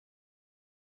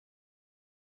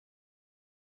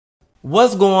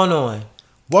What's going on?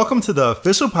 Welcome to the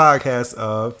official podcast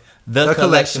of The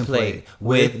Collection Plate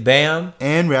with Bam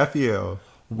and Raphael,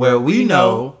 where we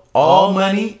know all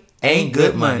money ain't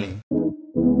good money.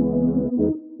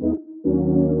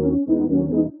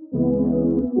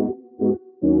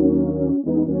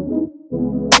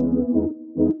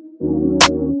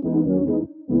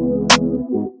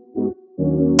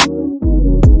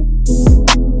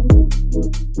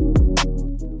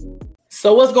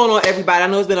 So what's going on, everybody? I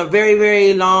know it's been a very,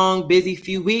 very long, busy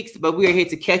few weeks, but we are here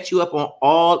to catch you up on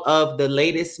all of the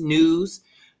latest news.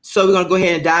 So we're going to go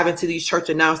ahead and dive into these church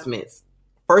announcements.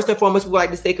 First and foremost, we would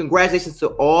like to say congratulations to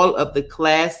all of the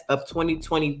class of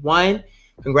 2021.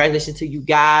 Congratulations to you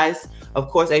guys. Of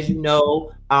course, as you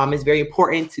know, it's very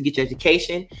important to get your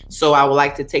education. So I would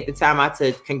like to take the time out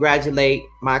to congratulate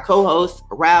my co-host,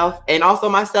 Ralph, and also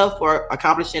myself for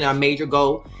accomplishing a major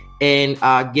goal in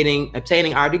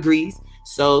obtaining our degrees.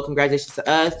 So congratulations to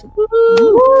us.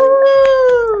 Woo!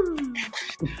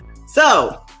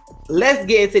 So let's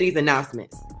get into these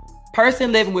announcements.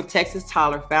 Person living with Texas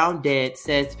toddler found dead,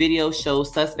 says video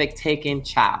shows suspect taking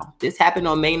child. This happened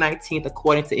on May 19th,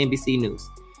 according to NBC News.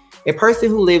 A person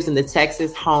who lives in the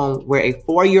Texas home where a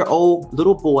 4-year-old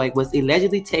little boy was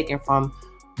allegedly taken from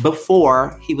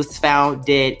before he was found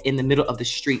dead in the middle of the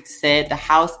street said the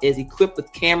house is equipped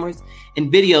with cameras and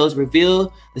videos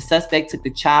reveal the suspect took the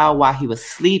child while he was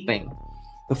sleeping.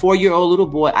 The 4-year-old little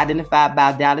boy, identified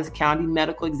by Dallas County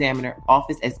Medical Examiner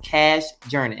Office as Cash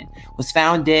Jernan, was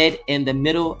found dead in the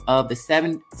middle of the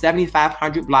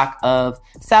 7500 block of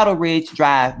Saddle Ridge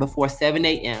Drive before 7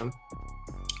 a.m.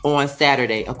 on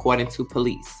Saturday, according to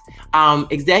police.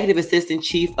 Executive Assistant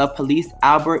Chief of Police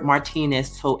Albert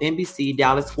Martinez told NBC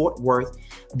Dallas-Fort Worth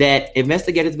that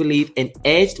investigators believe an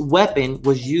edged weapon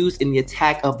was used in the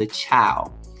attack of the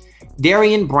child.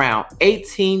 Darian Brown,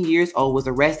 18 years old, was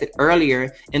arrested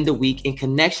earlier in the week in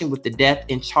connection with the death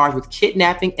and charged with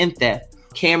kidnapping and theft.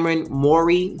 Cameron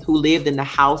Morey, who lived in the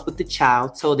house with the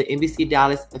child, told the NBC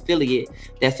Dallas affiliate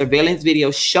that surveillance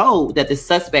video showed that the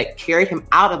suspect carried him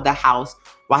out of the house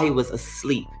while he was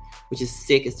asleep, which is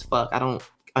sick as fuck. I don't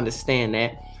understand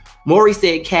that. Morey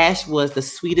said Cash was the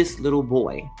sweetest little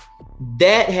boy.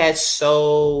 That has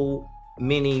so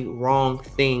many wrong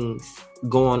things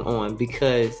going on,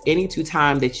 because any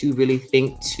time that you really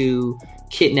think to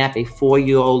kidnap a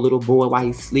 4-year-old little boy while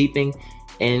he's sleeping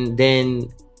and then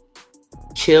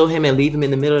kill him and leave him in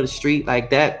the middle of the street like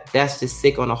that's just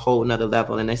sick on a whole nother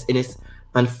level. And it's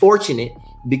unfortunate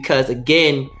because,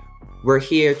 again, we're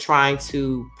here trying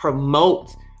to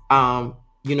promote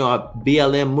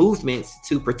BLM movements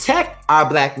to protect our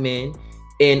black men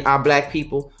and our black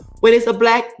people when it's a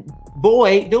black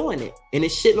boy doing it. And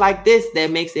it's shit like this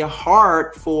that makes it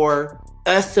hard for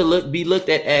us to be looked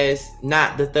at as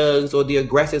not the thugs or the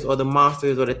aggressors or the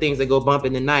monsters or the things that go bump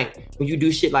in the night when you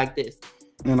do shit like this.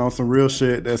 And on some real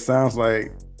shit that sounds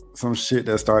like some shit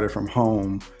that started from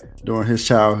home during his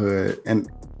childhood. And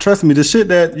trust me, the shit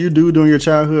that you do during your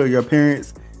childhood, your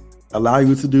parents allow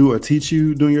you to do or teach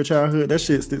you during your childhood, that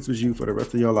shit sticks with you for the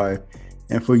rest of your life.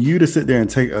 And for you to sit there and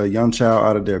take a young child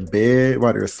out of their bed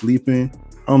while they're sleeping,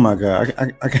 oh my God,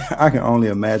 I can only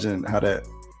imagine how that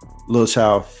little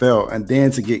child felt. And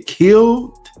then to get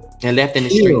killed and left in the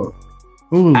street.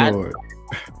 Oh Lord.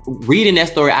 Reading that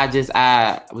story, I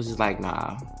was just like,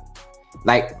 nah.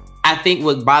 Like, I think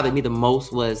what bothered me the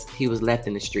most was he was left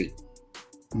in the street.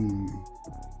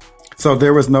 So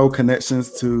there was no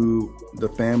connections to the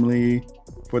family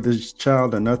for this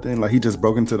child or nothing? Like, he just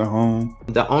broke into the home?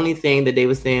 The only thing that they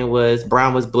were saying was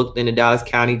Brown was booked in the Dallas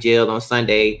County Jail on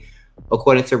Sunday.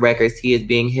 According to records, he is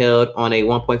being held on a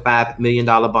 $1.5 million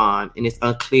bond, and it's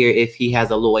unclear if he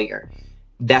has a lawyer.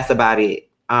 That's about it.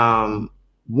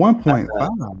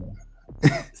 1.5.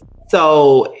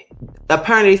 So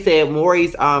apparently they said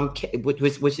Morey's,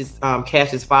 which is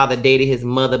Cash's father, dated his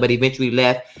mother, but eventually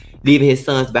left, leaving his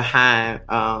sons behind.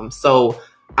 So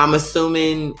I'm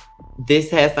assuming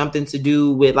this has something to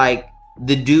do with like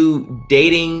the dude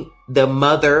dating the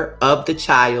mother of the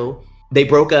child. They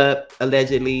broke up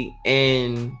allegedly,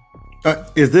 and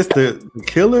is this the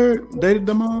killer dated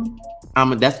the mom?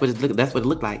 That's what it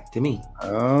looked like to me.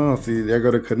 Oh, see, there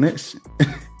go the connection.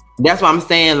 That's what I'm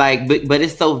saying. Like, but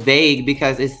it's so vague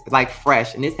because it's like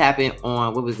fresh, and this happened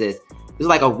on what was this? It was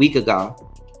like a week ago.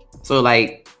 So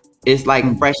like, it's like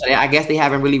fresh. I guess they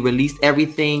haven't really released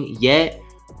everything yet,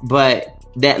 but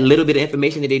that little bit of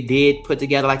information that they did put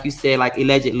together, like you said, like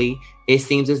allegedly, it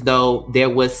seems as though there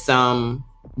was some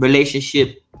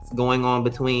relationship going on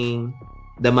between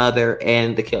the mother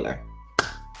and the killer.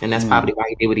 And that's probably why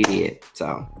he did what he did.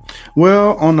 So,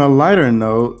 well, on a lighter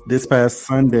note, this past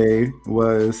Sunday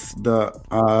was the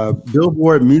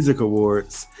Billboard Music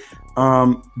Awards.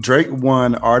 Drake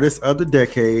won Artist of the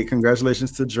Decade.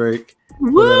 Congratulations to Drake.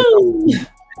 woo!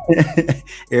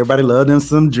 Everybody loved him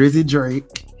some Drizzy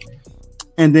Drake.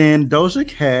 And then Doja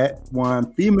Cat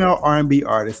won Female R&B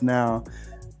Artist. Now,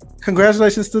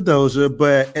 congratulations to Doja,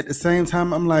 but at the same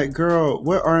time, I'm like, girl,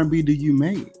 what R&B do you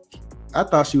make? I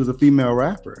thought she was a female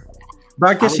rapper, but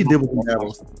I guess she did with the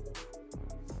battles.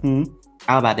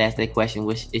 I was about to ask that question.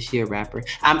 Is she a rapper?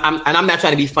 I'm not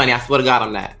trying to be funny. I swear to God,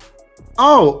 I'm not.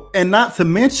 Oh, and not to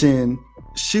mention,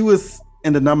 she was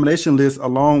in the nomination list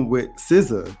along with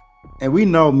SZA, and we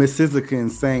know Miss SZA can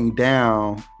sing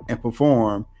down and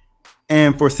perform.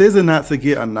 And for SZA not to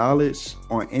get acknowledged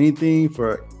on anything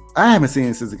I haven't seen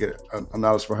SZA get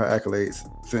acknowledged for her accolades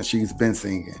since she's been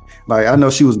singing. Like, I know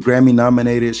she was Grammy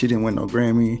nominated. She didn't win no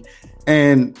Grammy.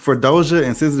 And for Doja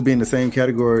and SZA being in the same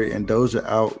category and Doja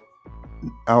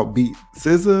outbeat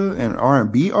SZA and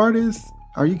R&B artists,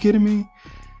 are you kidding me?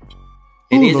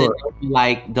 And isn't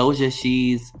like Doja,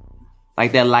 she's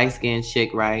like that light-skinned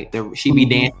chick, right? She be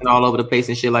dancing all over the place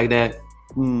and shit like that.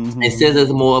 And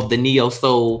SZA's more of the neo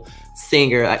soul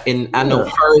singer, and I know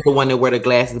her's the one that wear the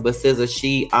glasses, but SZA,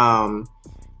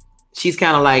 she's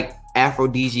kind of like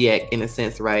aphrodisiac in a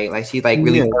sense, right? Like she's like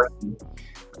really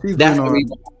that's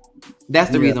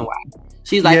the reason why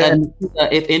she's like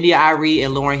if India Arie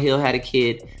and Lauryn Hill had a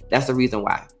kid, that's the reason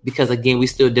why, because again we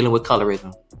still dealing with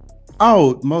colorism.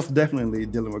 Oh, most definitely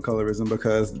dealing with colorism,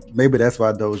 because maybe that's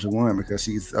why Doja won, because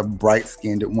she's a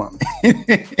bright-skinned woman.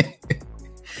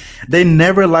 They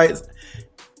never liked.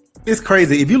 It's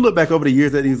crazy. If you look back over the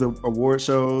years at these award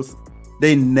shows,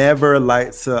 they never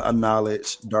like to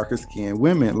acknowledge darker skinned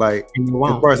women, like as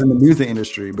far as in the music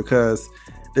industry, because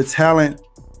the talent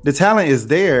is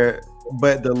there,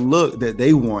 but the look that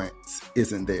they want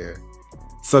isn't there.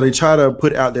 So they try to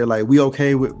put out there like, we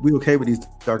okay with these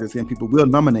darker skinned people. We'll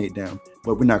nominate them,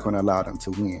 but we're not going to allow them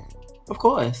to win. Of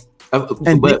course, but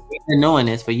we've been knowing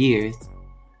this for years.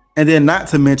 And then, not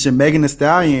to mention, Megan Thee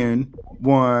Stallion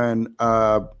won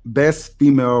Best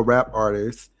Female Rap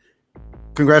Artist.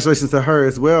 Congratulations to her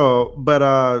as well. But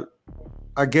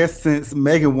I guess since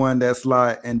Megan won that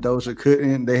slot and Doja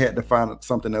couldn't, they had to find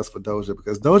something else for Doja,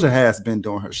 because Doja has been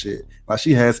doing her shit. Like,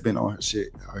 she has been on her shit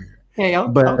out here. Hey,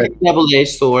 okay.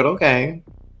 Double-edged sword, okay.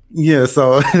 Yeah,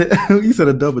 so you said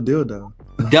a double dildo.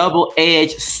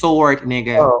 Double-edged sword,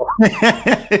 nigga. Oh.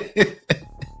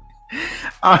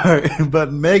 All right,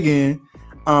 but Megan,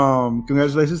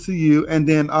 congratulations to you. And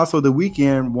then also The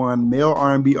Weeknd won Male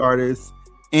R&B Artist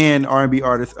and R&B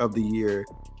Artist of the Year.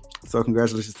 So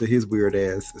congratulations to his weird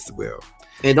ass as well.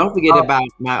 And don't forget about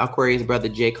my Aquarius brother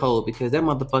J. Cole, because that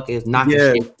motherfucker is knocking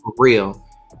shit for real.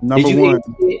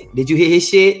 Did you hear his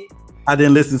shit? I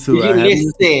didn't listen to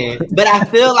it. But I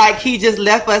feel like he just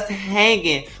left us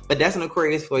hanging. But that's an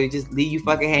Aquarius for you. Just leave you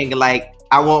fucking hanging like,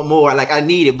 I want more, like I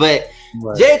need it. But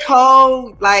J.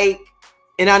 Cole, like,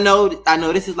 and I know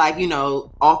this is like, you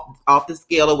know, off the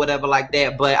scale or whatever like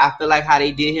that, but I feel like how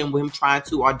they did him with him trying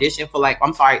to audition for like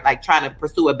trying to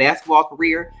pursue a basketball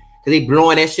career, because they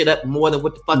blowing that shit up more than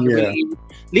what the fuck it really is.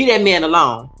 Leave that man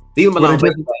alone. Leave him alone.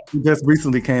 He just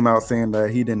recently came out saying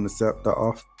that he didn't accept the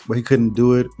offer, but he couldn't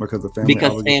do it because of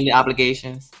family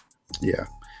obligations. Yeah.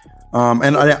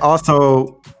 And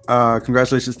also,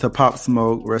 congratulations to Pop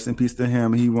Smoke. Rest in peace to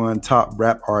him. He won Top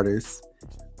Rap Artist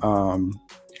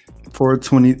for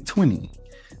 2020.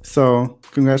 So,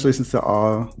 congratulations to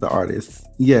all the artists.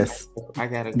 Yes.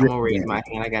 I'm gonna raise my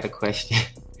hand. I got a question.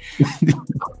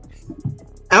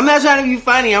 I'm not trying to be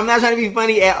funny. I'm not trying to be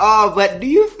funny at all. But do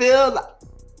you feel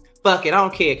fuck it? I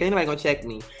don't care, because anybody gonna check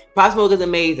me. Pop Smoke is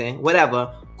amazing.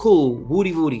 Whatever. Cool.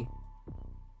 Woody.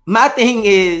 My thing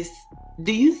is,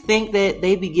 do you think that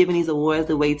they be giving these awards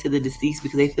away to the deceased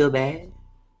because they feel bad?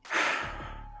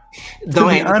 To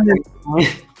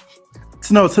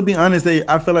be honest,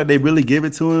 I feel like they really give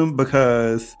it to him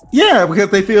because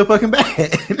they feel fucking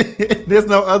bad. There's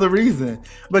no other reason.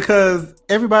 Because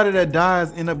everybody that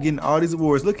dies end up getting all these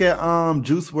awards. Look at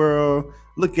Juice WRLD.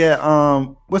 Look at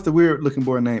what's the weird looking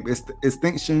boy name? It's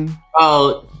Extinction.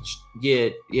 Oh yeah,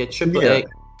 Triple X.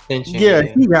 Yeah,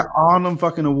 he got all them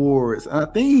fucking awards. I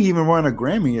think he even won a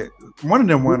Grammy. One of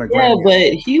them won a Grammy. Yeah,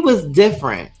 but he was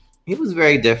different. He was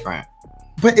very different.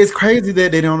 But it's crazy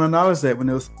that they don't acknowledge that when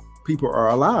those people are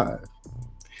alive.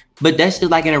 But that's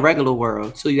just like in a regular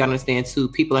world too. You understand too.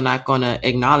 People are not gonna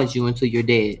acknowledge you until you're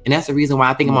dead, and that's the reason why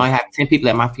I think I'm gonna have 10 people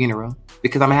at my funeral,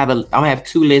 because I'm gonna have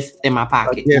 2 lists in my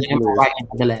pocket, right and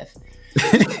the left.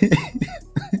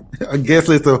 A guest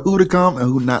list of who to come and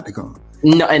who not to come.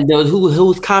 No, and those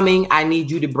who's coming, I need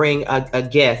you to bring a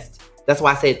guest. That's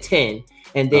why I said 10.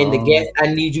 And then the guest, I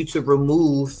need you to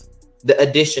remove the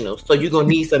additional. So you're gonna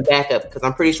need some backup because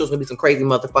I'm pretty sure it's gonna be some crazy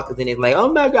motherfuckers in it. Like,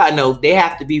 oh my god, no, they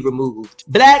have to be removed.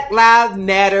 Black Lives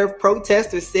Matter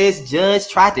protester says judge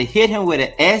tried to hit him with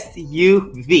an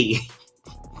SUV.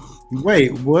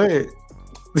 Wait, what? Wait.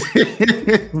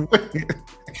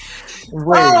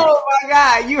 Oh my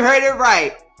god, you heard it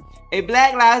right. A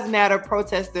Black Lives Matter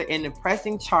protester is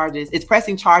pressing charges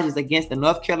against the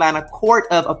North Carolina Court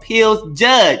of Appeals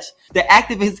judge. The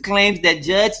activist claims that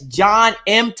Judge John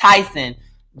M. Tyson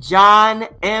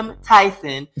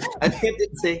attempted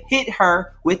to hit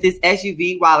her with his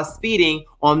SUV while speeding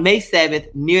on May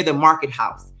 7th near the Market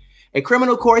House. A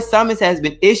criminal court summons has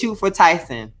been issued for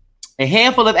Tyson. A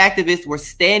handful of activists were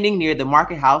standing near the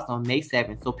Market House on May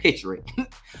 7th, so picture it,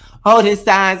 holding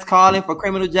signs calling for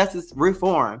criminal justice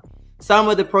reform. Some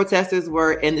of the protesters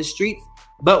were in the streets,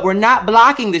 but were not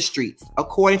blocking the streets,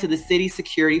 according to the city's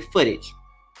security footage.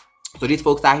 So these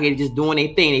folks out here just doing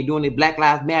their thing. They doing the Black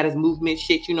Lives Matter movement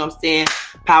shit, you know what I'm saying?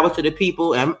 Power to the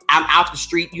people. I'm out the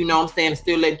street, you know what I'm saying?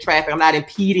 Still letting traffic. I'm not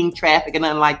impeding traffic and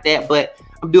nothing like that, but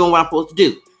I'm doing what I'm supposed to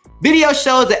do. Video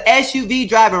shows an SUV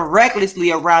driving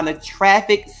recklessly around the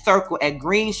traffic circle at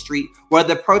Green Street where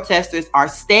the protesters are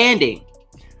standing.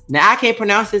 Now, I can't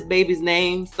pronounce this baby's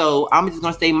name, so I'm just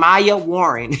going to say Maya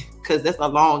Warren, because that's a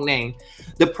long name.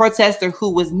 The protester who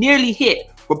was nearly hit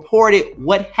reported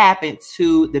what happened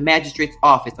to the magistrate's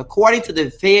office. According to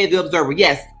the Fayetteville Observer,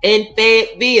 yes, in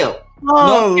Fayetteville,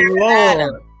 North Carolina.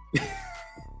 Lord.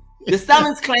 The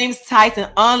summons claims Tyson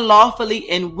unlawfully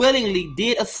and willingly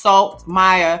did assault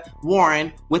Maya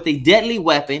Warren with a deadly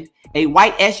weapon, a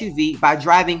white SUV, by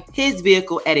driving his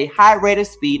vehicle at a high rate of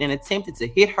speed and attempted to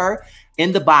hit her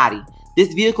in the body.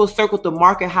 This vehicle circled the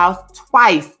Market House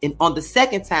twice and on the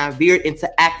second time veered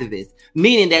into activists,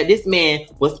 meaning that this man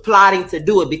was plotting to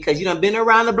do it because you done been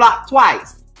around the block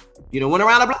twice. You done went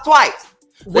around the block twice.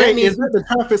 So wait, is that the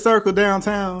traffic circle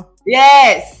downtown?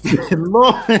 Yes.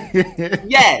 Lord.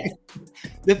 Yes.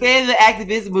 The Fayetteville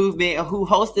activist movement who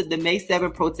hosted the May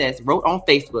 7 protest wrote on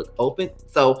Facebook,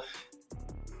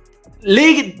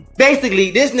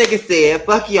 basically, this nigga said,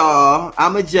 fuck y'all,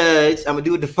 I'm a judge, I'm gonna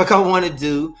do what the fuck I want to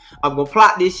do, I'm gonna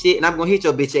plot this shit, and I'm gonna hit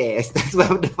your bitch ass. That's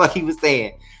what the fuck he was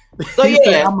saying. So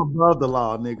yeah, I'm above the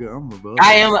law, nigga. I'm above.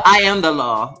 I am the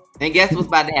law. And guess what's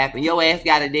about to happen? Your ass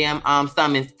got a damn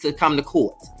summons to come to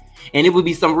court. And it would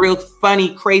be some real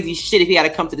funny, crazy shit if he had to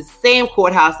come to the same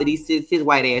courthouse that he sits his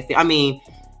white ass in. I mean,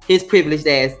 his privileged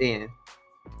ass in.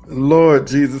 Lord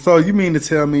Jesus. So you mean to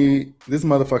tell me this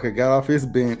motherfucker got off his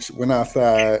bench, went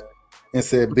outside, and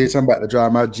said, bitch, I'm about to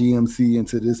drive my GMC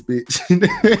into this bitch.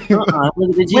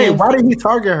 Wait, why did he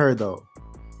target her though?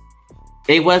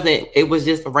 It was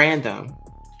just random.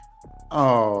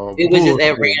 Oh, it was just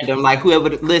at random. Like whoever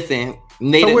listen.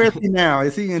 So where is he now?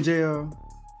 Is he in jail?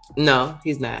 No,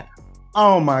 he's not.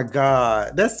 Oh my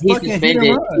God, that's he's fucking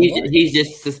suspended. He's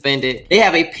just suspended. They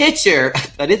have a picture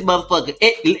of this motherfucker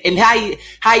and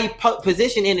how he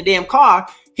positioned in the damn car.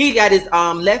 He got his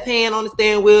left hand on the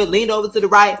steering wheel, leaned over to the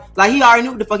right, like he already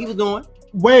knew what the fuck he was doing.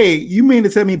 Wait, you mean to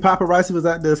tell me paparazzi was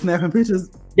out there snapping pictures?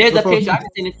 There's a picture. I can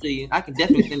send it to you. I can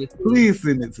definitely send it to you. Please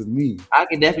send it to me. I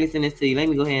can definitely send it to you. Let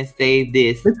me go ahead and save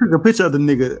this. They took a picture of the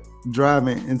nigga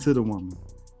driving into the woman.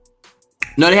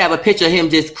 No, they have a picture of him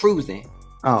just cruising.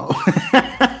 Oh.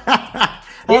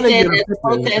 They said that the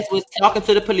protest was talking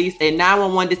to the police. A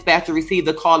 911 dispatcher received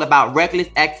a call about reckless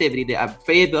activity. The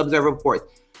Fayetteville Observer reports.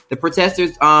 The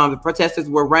protesters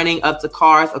were running up to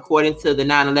cars, according to the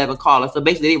 911 caller. So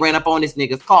basically, they ran up on this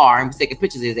nigga's car and was taking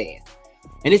pictures of his ass.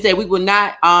 And it said we will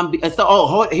not. Here's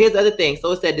the other thing.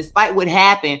 So it said, despite what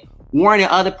happened, Warren and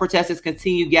other protesters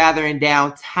continue gathering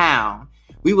downtown.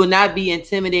 We will not be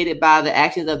intimidated by the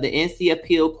actions of the NC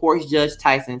Appeal Court Judge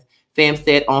Tyson, fam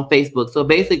said on Facebook. So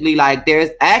basically, like, there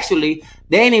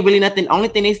ain't really nothing. Only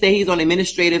thing they say, he's on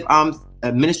administrative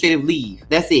leave.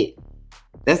 That's it.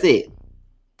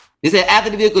 They said after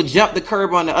the vehicle jumped the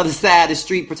curb on the other side of the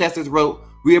street, protesters wrote,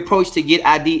 we approached to get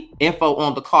ID info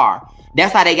on the car.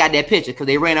 That's how they got that picture, because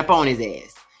they ran up on his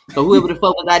ass. So whoever the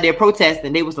fuck was out there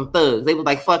protesting, they were some thugs. They was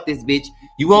like, fuck this bitch.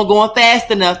 You won't going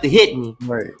fast enough to hit me.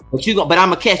 Right. But I'm going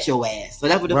to catch your ass. So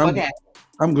that's what the fuck happened.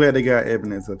 I'm glad they got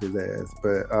evidence of his ass.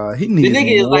 But he needs... The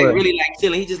nigga is like really like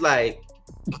chilling. He just like...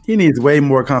 He needs way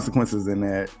more consequences than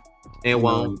that. And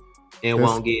won't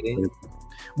get it.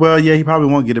 Well, yeah, he probably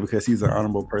won't get it because he's an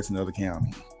honorable person of the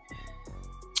county.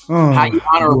 How you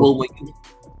honorable when you...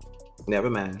 Never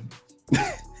mind.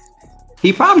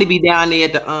 He probably be down there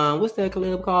at the what's that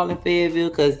club called in Fayetteville?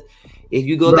 Because if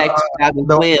you go back to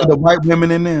 2012, the white women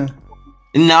in there.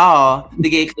 No, the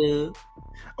gay club.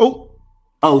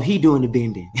 Oh, he doing the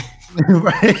bending.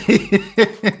 right.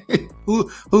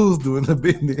 Who's doing the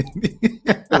bending?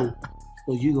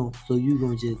 so you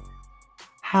gonna just,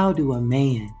 how do a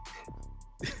man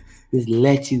just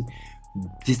let you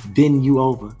just bend you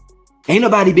over? Ain't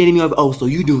nobody bending me over. Oh, so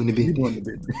you doing the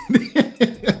bending?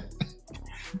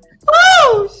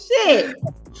 Oh shit!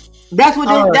 That's what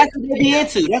they be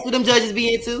into. That's what them judges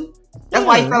be into. That's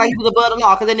why he felt like he was above the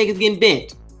law, because that nigga's getting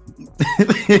bent.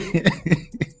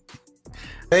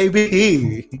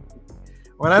 Baby,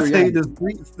 when I tell you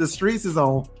the streets is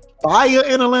on fire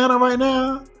in Atlanta right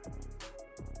now,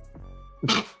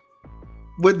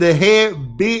 with the head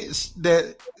bitch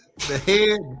and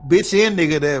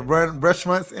nigga that run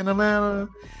restaurants in Atlanta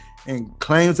and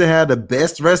claims to have the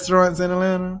best restaurants in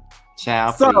Atlanta.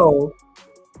 Child, so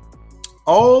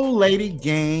Old Lady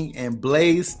Gang and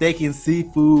Blaze Steak and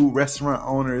Seafood restaurant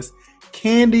owners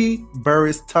Candy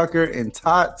Burris Tucker and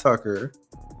Todd Tucker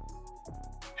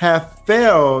have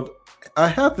failed a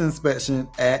health inspection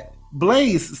at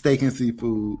Blaze Steak and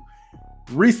Seafood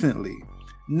recently.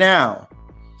 Now,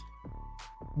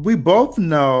 we both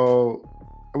know,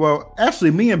 well, actually,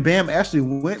 me and Bam actually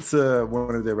went to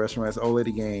one of their restaurants, Old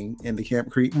Lady Gang, in the Camp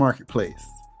Creek Marketplace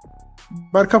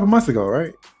about a couple months ago,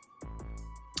 right?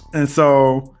 And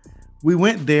so we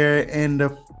went there,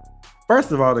 and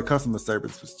first of all, the customer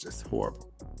service was just horrible.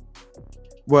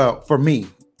 Well, for me,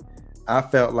 I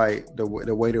felt like the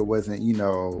waiter wasn't,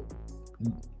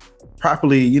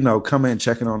 properly, coming and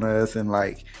checking on us and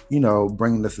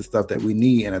bringing us the stuff that we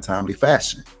need in a timely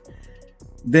fashion.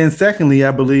 Then secondly,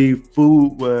 I believe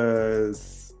food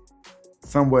was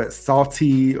somewhat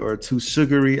salty or too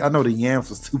sugary. I know the yams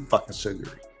was too fucking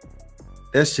sugary.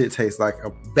 That shit tastes like a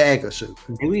bag of sugar.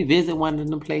 Did we visit one of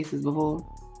them places before?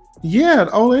 Yeah,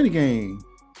 the Old Lady Gang.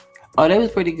 Oh, that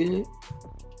was pretty good.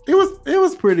 It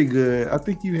was pretty good. I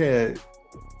think you had.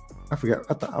 I forgot.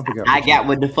 I got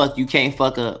what the fuck you can't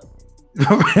fuck up.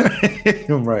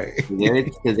 Right.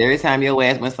 Because every time your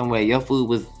ass went somewhere, your food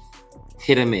was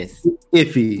hit or miss.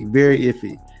 Iffy, very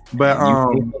iffy. But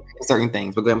certain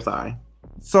things. But I'm sorry.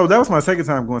 So that was my second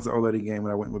time going to Old Lady Gang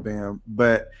when I went with Bam.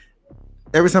 But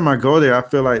every time I go there, I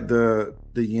feel like the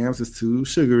yams is too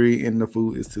sugary and the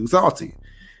food is too salty.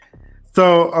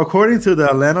 So according to the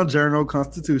Atlanta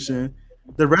Journal-Constitution,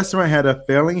 the restaurant had a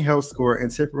failing health score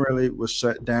and temporarily was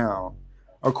shut down.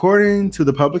 According to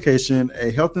the publication,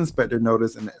 a health inspector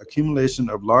noticed an accumulation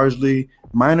of largely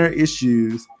minor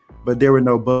issues, but there were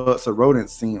no bugs or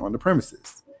rodents seen on the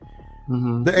premises.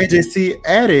 Mm-hmm. The AJC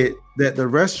added that the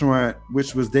restaurant,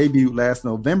 which was debuted last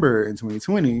November in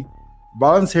 2020,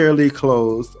 voluntarily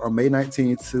closed on May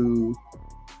 19th to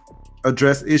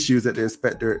address issues that the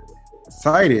inspector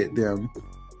cited them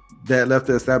that left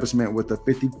the establishment with a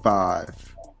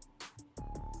 55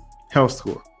 health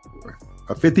score.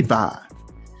 A 55.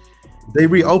 They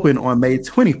reopened on May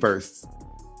 21st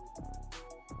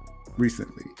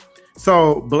recently.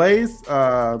 So Blaze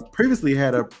previously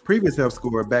had a previous health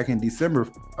score back in December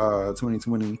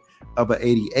 2020 of an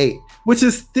 88, which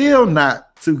is still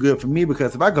not too good for me,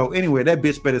 because if I go anywhere, that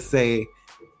bitch better say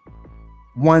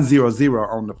 100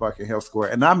 on the fucking health score,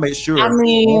 and I make sure. I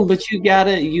mean, but you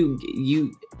gotta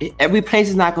you every place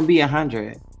is not gonna be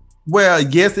 100. Well,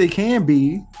 yes, it can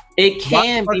be. It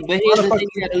can be, but here's the thing: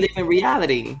 you gotta live in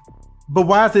reality. But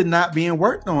why is it not being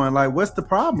worked on? Like, what's the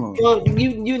problem? Well,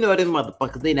 you know them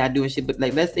motherfuckers, they not doing shit. But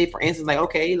like, let's say for instance, like,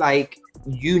 okay, like,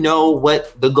 you know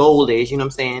what the goal is, you know what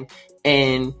I'm saying,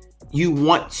 and you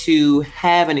want to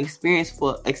have an experience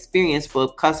for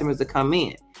customers to come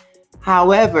in.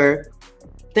 However,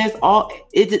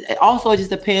 it also just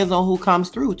depends on who comes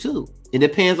through too. It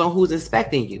depends on who's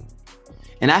inspecting you.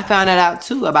 And I found that out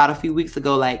too about a few weeks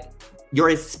ago. Like, your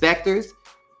inspectors,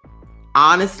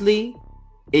 honestly,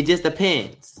 it just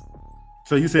depends.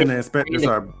 So you saying the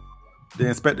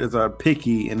inspectors are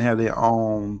picky and have their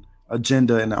own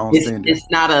agenda and their own standards? It's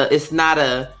not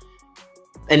a,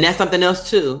 and that's something else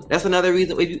too. That's another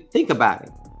reason if you think about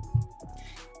it.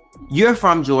 You're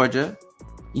from Georgia.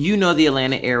 You know the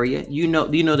Atlanta area. You know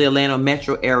the Atlanta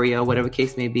metro area, whatever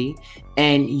case may be.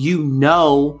 And you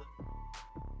know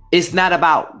it's not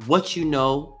about what you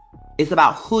know, it's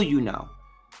about who you know.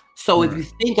 So if you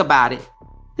think about it.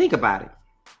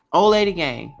 Old Lady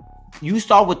Gang, you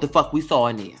saw what the fuck we saw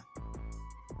in there.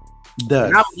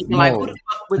 And I was looking like,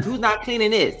 who's not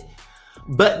cleaning this?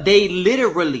 But they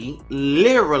literally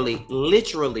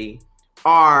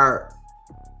are,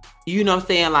 you know what I'm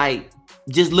saying, like,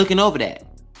 just looking over that.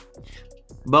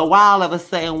 But while all of a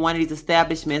sudden one of these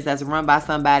establishments that's run by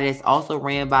somebody that's also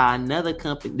ran by another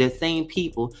company, the same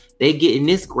people, they getting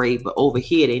this grade, but over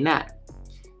here they not.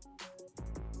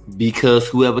 Because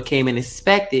whoever came and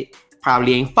inspected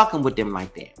probably ain't fucking with them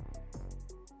like that.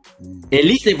 At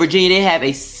least in Virginia, they have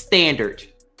a standard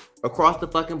across the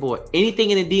fucking board. Anything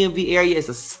in the DMV area is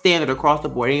a standard across the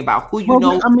board. It ain't about who you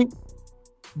know. I mean,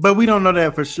 but we don't know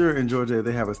that for sure in Georgia.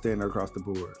 They have a standard across the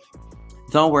board.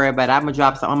 Don't worry about it. I'm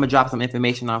gonna drop some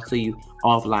information off to you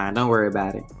offline. Don't worry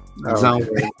about it. Okay. Don't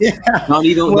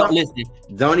worry. Don't listen.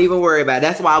 Don't even worry about it.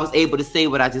 That's why I was able to say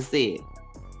what I just said.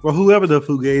 Well, whoever the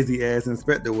fugazi ass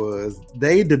inspector was,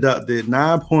 they deducted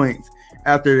 9 points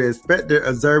after the inspector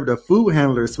observed a food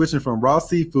handler switching from raw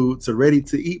seafood to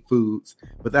ready-to-eat foods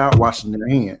without washing their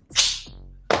hands.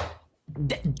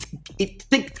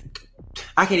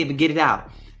 I can't even get it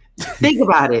out. Think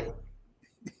about it.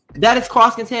 That is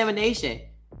cross-contamination.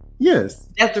 Yes.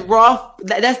 That's the raw.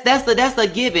 That's a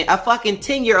given. A fucking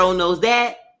 10-year-old knows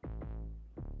that.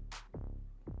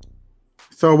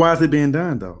 So why is it being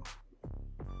done though?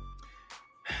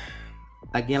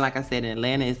 Again, like I said, in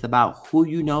Atlanta, it's about who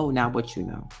you know, not what you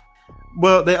know.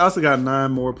 Well, they also got 9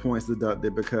 more points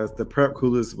deducted because the prep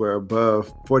coolers were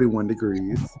above 41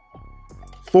 degrees.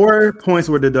 4 points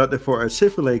were deducted for a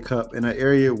Chick-fil-A cup in an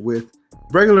area with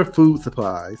regular food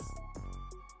supplies.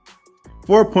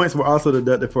 4 points were also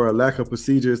deducted for a lack of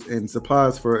procedures and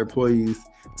supplies for employees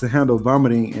to handle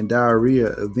vomiting and diarrhea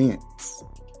events.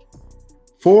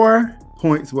 4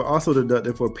 points were also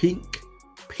deducted for pink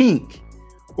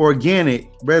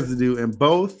organic residue in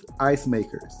both ice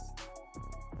makers.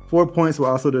 4 points were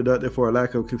also deducted for a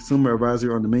lack of consumer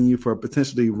advisory on the menu for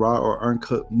potentially raw or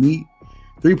uncooked meat.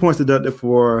 3 points deducted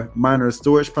for minor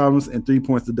storage problems, and 3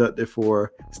 points deducted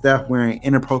for staff wearing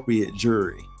inappropriate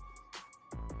jewelry.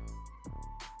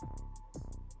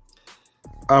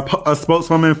 A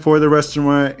spokeswoman for the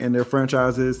restaurant and their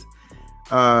franchises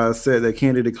said that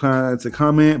Candy declined to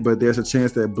comment, but there's a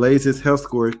chance that Blaze's health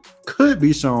score could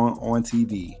be shown on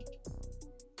TV.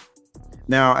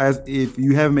 Now, as if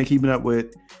you haven't been keeping up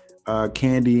with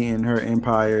Candy and her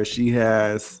empire, she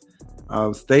has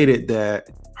stated that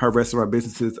her restaurant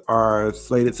businesses are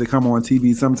slated to come on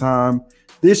TV sometime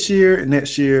this year and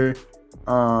next year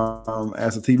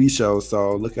as a TV show.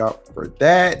 So look out for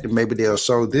that. Maybe they'll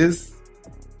show this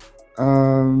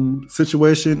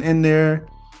situation in there.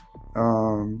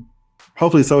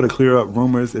 Hopefully so to clear up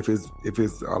rumors if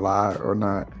it's a lie or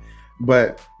not.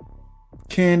 But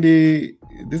Candy,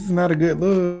 this is not a good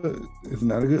look. It's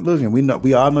not a good look, and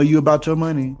we all know you about your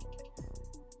money.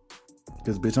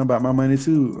 Because bitch, I'm about my money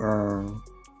too.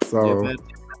 So yeah,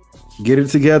 get it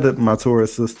together, my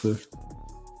Taurus sister.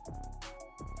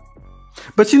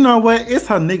 But you know what? It's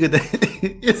her nigga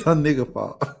it's her nigga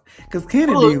fault. Because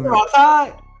Candy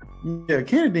Candy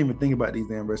didn't even think about these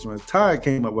damn restaurants. Todd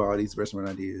came up with all these restaurant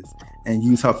ideas and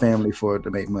used her family for it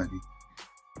to make money.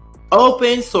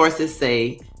 Open sources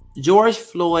say George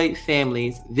Floyd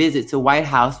family's visit to White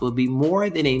House will be more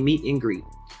than a meet and greet.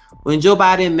 When Joe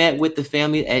Biden met with the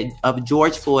family of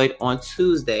George Floyd on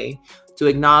Tuesday to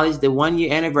acknowledge the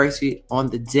 1-year anniversary on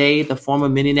the day the former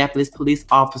Minneapolis police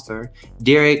officer,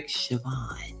 Derek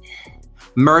Chauvin,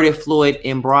 murdered Floyd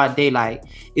in broad daylight,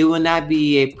 it will not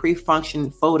be a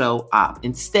pre-function photo op.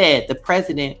 Instead, the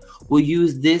president will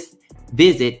use this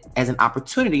visit as an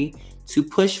opportunity to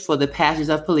push for the passage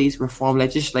of police reform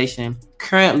legislation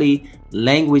currently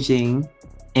languishing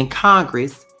in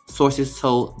Congress, sources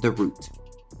told The Root.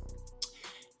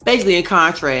 Basically, in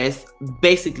contrast,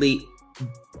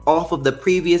 off of the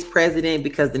previous president,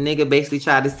 because the nigga basically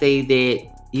tried to say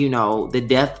that, you know, the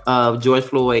death of George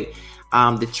Floyd,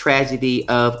 the tragedy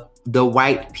of the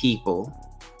white people.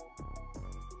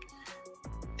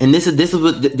 And this is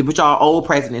what our old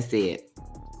president said,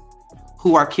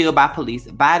 who are killed by police.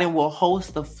 Biden will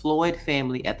host the Floyd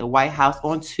family at the White House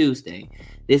on Tuesday.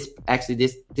 This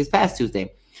past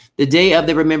Tuesday. The day of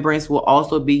the remembrance will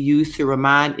also be used to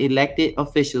remind elected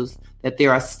officials that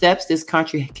there are steps this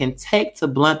country can take to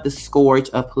blunt the scourge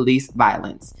of police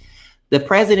violence. The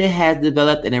president has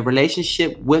developed a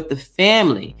relationship with the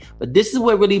family, but this is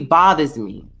what really bothers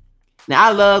me. Now,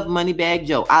 I love Moneybag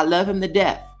Joe. I love him to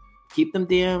death. Keep them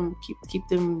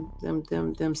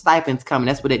stipends coming.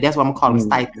 That's why I'm gonna call them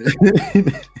stipends.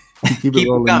 keep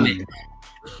them coming.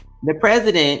 The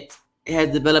president has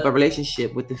developed a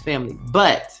relationship with the family,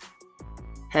 but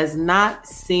has not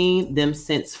seen them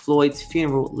since Floyd's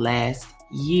funeral last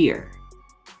year.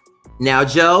 Now,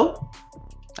 Joe,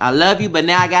 I love you, but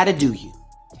now I gotta do you.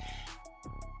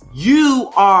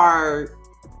 You are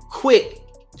quick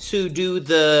to do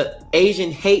the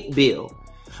Asian hate bill,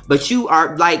 but you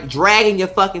are like dragging your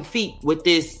fucking feet with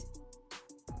this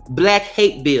black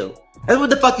hate bill. That's what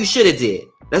the fuck you should have did.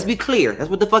 Let's be clear. That's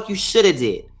what the fuck you should have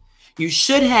did. You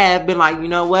should have been like, you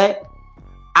know what?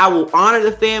 I will honor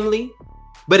the family,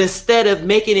 but instead of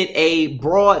making it a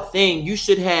broad thing, you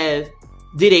should have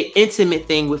did an intimate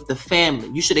thing with the family.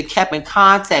 You should have kept in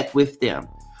contact with them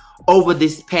over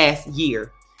this past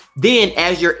year. Then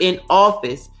as you're in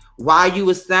office, while you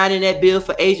were signing that bill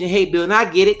for Asian hate bill, and I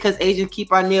get it, because Asians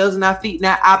keep our nails and our feet and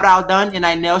our eyebrow done and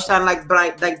our nails shine like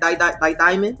bright, like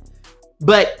diamond.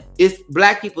 But it's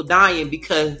black people dying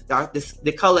because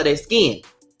the color of their skin.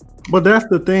 But that's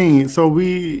the thing. So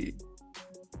we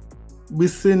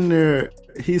sitting there.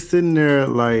 He's sitting there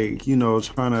like, you know,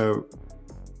 trying to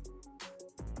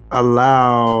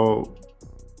allow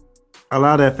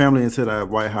that family into that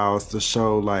White House to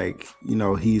show like, you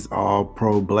know, he's all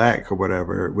pro-black or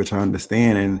whatever, which I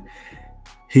understand. And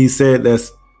he said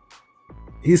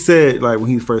like when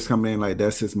he first come in, like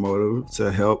that's his motive, to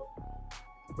help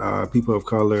people of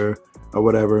color or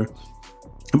whatever.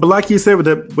 But like you said,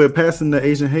 with passing the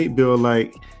Asian hate bill,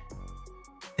 like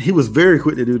he was very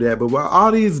quick to do that. But with all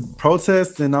these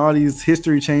protests and all these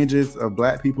history changes of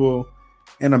black people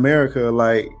in America,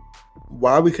 like,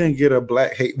 why we couldn't get a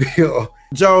black hate bill?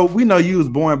 Joe, we know you was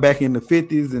born back in the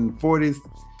 50s and 40s,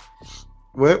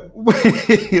 what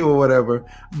or whatever.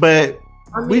 But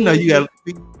I mean, we know you got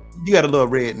a little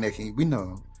rednecky. We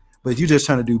know, but you just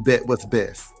trying to do what's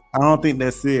best. I don't think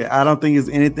that's it. I don't think it's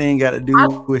anything got to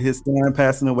do with his son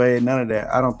passing away. None of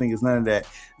that. I don't think it's none of that.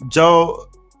 Joe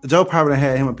probably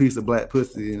had him a piece of black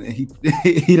pussy, and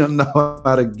he don't know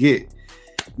how to get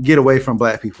away from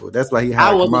black people. That's why he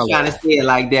hired Kamala. I wasn't trying to say it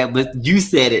like that, but you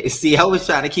said it. See, I was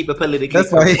trying to keep it politically.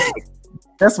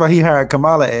 That's why he hired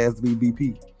Kamala as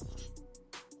VP.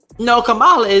 No,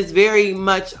 Kamala is very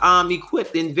much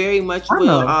equipped and very much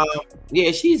will.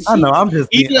 She's. I know.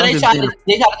 They try to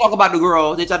talk about the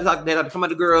girls. They try to come about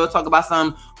the girls. Talk about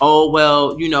some. Oh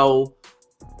well, you know.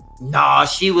 No,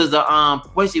 she was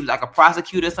she was like a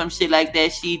prosecutor, some shit like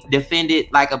that. She defended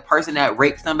like a person that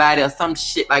raped somebody or some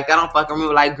shit like that. I don't fucking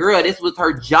remember. Like, girl, this was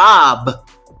her job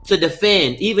to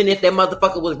defend, even if that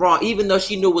motherfucker was wrong, even though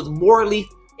she knew it was morally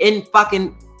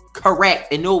fucking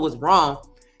correct and knew it was wrong.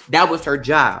 That was her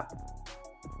job.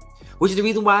 Which is the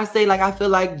reason why I say, like, I feel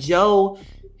like Joe,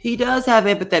 he does have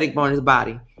empathetic bone in his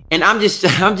body. And I'm just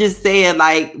saying,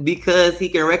 like, because he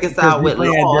can reconcile with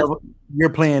laws. You're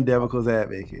playing devil's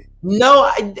advocate. No,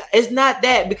 it's not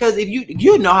that. Because if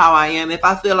you know how I am. If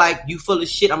I feel like you full of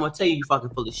shit, I'm gonna tell you fucking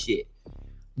full of shit.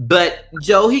 But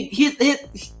Joe, he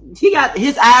got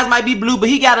his eyes might be blue, but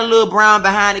he got a little brown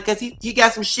behind it because he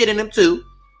got some shit in him too.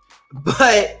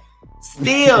 But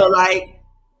still, like,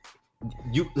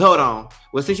 you hold on.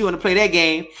 Well, since you want to play that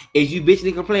game, is you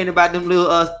bitching complaining about them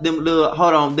little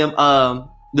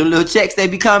checks they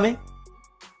be coming?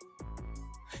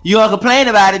 You don't complain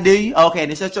about it, do you? Okay,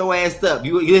 then shut your ass up.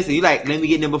 You listen. You like, let me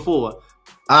get them before. All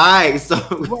right, so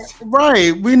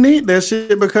right, we need that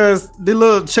shit because the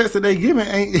little checks that they giving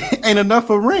ain't enough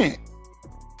for rent.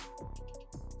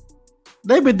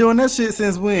 They've been doing that shit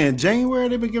since when? January.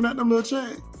 They've been giving out them little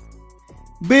checks.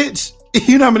 Bitch,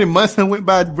 you know how many months I went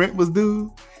by rent was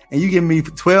due, and you give me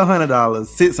 $1,200,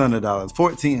 $600,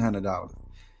 $1,400.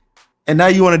 And now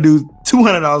you want to do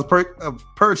 $200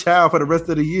 per child for the rest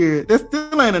of the year. That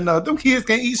still ain't enough. Them kids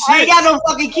can't eat shit. I ain't got no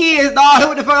fucking kids, dog.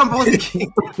 What the fuck I'm supposed to get?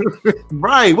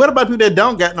 Right. What about people that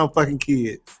don't got no fucking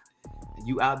kids?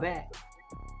 You out back.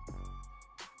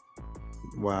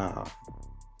 Wow.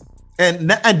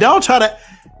 And don't try to,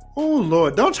 oh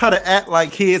Lord, don't try to act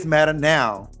like kids matter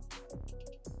now.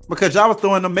 Because y'all was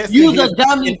throwing them Mexican. You's a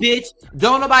dummy, bitch.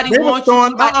 Don't nobody want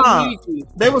you.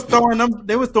 They was throwing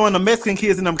the Mexican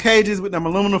kids in them cages with them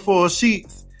aluminum foil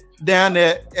sheets down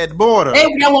there at the border. Hey,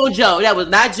 that wasn't Joe. That was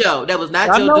not Joe. That was not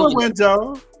Joe. I know it wasn't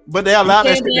Joe, but they allowed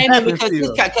that shit to happen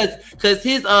because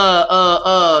his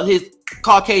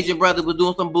Caucasian brother was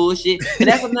doing some bullshit, and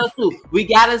that's another too. We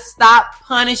gotta stop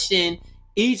punishing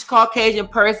each Caucasian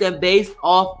person based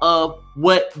off of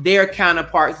what their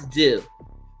counterparts do.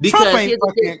 Because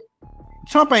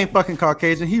Trump ain't fucking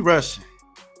Caucasian. He Russian.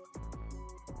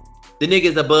 The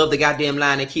nigga's above the goddamn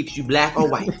line that keeps you black or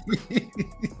white.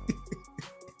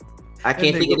 I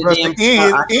can't think of the Russian.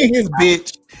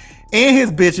 And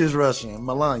his bitch is Russian,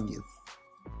 Melania.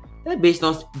 That bitch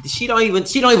don't even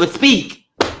speak.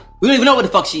 We don't even know what the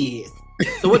fuck she is.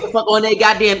 So what the fuck on that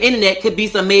goddamn internet could be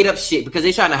some made up shit because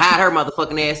they trying to hide her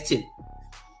motherfucking ass too.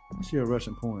 She a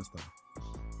Russian porn star.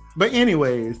 But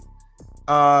anyways.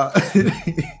 Like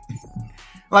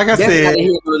I said, they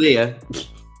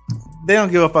don't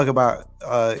give a fuck about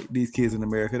these kids in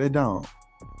America. They don't.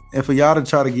 And for y'all to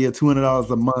try to give $200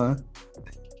 a month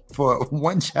for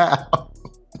one child,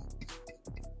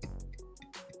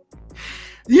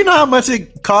 do you know how much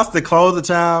it costs to clothe a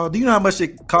child? Do you know how much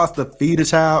it costs to feed a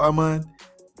child a month?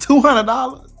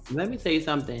 $200. Let me tell you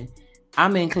something.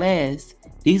 I'm in class.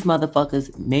 These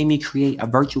motherfuckers made me create a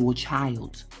virtual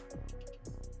child.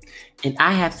 And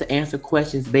I have to answer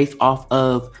questions based off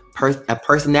of a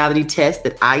personality test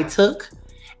that I took.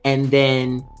 And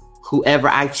then whoever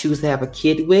I choose to have a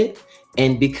kid with.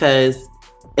 And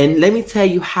let me tell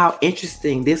you how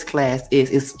interesting this class is.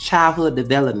 It's childhood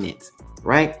development,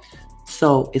 right?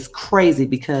 So it's crazy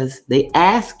because they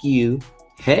ask you,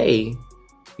 hey,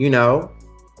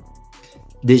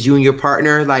 did you and your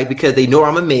partner, like, because they know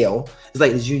I'm a male, it's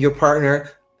like, is you and your partner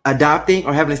adopting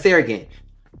or having a surrogate?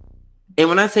 And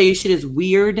when I tell you shit is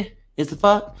weird as the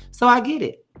fuck, so I get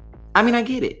it. I mean, I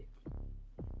get it.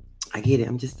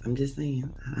 I'm just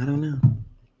saying. I don't know.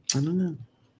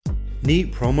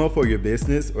 Need promo for your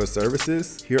business or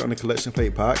services here on the Collection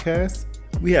Plate podcast?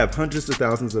 We have hundreds of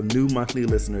thousands of new monthly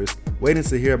listeners waiting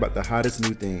to hear about the hottest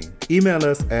new thing. Email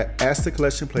us at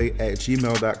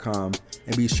askthecollectionplate@gmail.com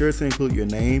and be sure to include your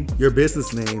name, your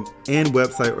business name, and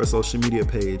website or social media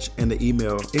page in the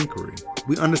email inquiry.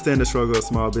 We understand the struggle of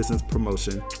small business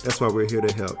promotion. That's why we're here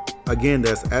to help. Again,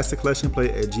 that's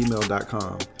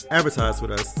askthecollectionplate@gmail.com. Advertise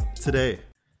with us today.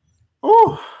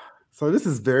 Oh, so this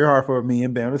is very hard for me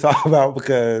and Bam to talk about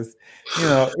because,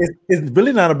 it's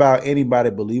really not about anybody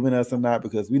believing us or not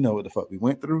because we know what the fuck we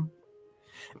went through.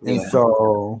 And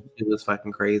so it was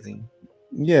fucking crazy.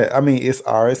 Yeah, I mean, it's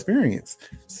our experience.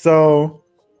 So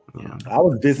I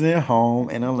was visiting home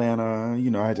in Atlanta.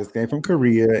 I just came from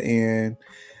Korea and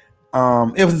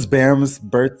it was Bam's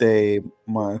birthday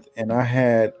month. And I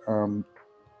had I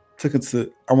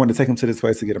wanted to take him to this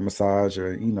place to get a massage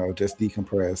or, just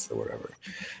decompress or whatever.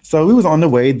 So we was on the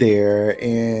way there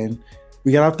and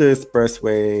we got off the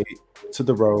expressway to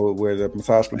the road where the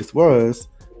massage place was.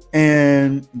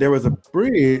 And there was a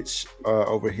bridge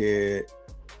overhead.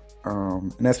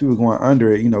 And as we were going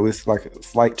under it, it's like a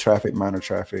slight traffic, minor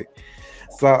traffic.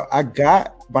 So I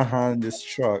got behind this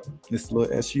truck, this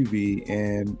little SUV,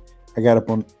 and I got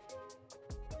up on.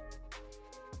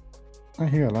 I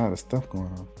hear a lot of stuff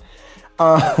going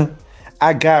on.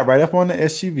 I got right up on the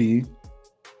SUV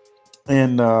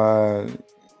and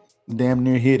damn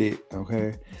near hit it.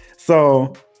 Okay,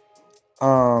 so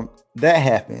that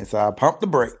happened. So I pumped the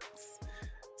brakes.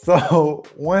 So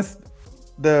once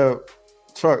the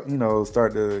truck,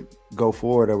 started to go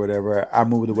forward or whatever, I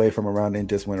moved away from around it and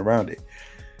just went around it.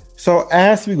 So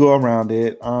as we go around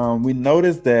it, we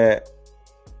noticed that,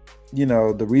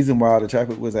 the reason why the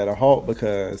traffic was at a halt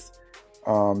because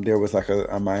there was like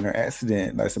a minor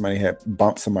accident, like somebody had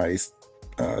bumped somebody's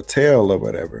tail or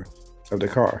whatever of the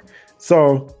car.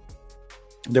 So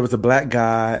there was a black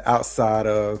guy outside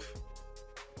of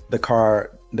the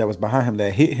car that was behind him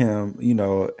that hit him. He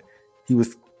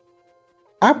was,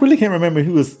 I really can't remember if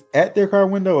he was at their car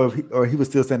window or he was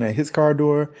still standing at his car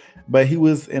door, but he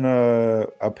was in a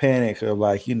panic of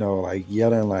like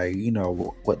yelling, like,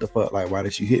 what the fuck? Like, why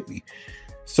did you hit me?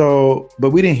 So,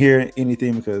 but we didn't hear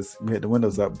anything because we had the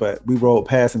windows up, but we rolled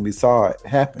past and we saw it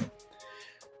happen.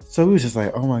 So we was just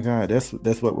like, oh my God, that's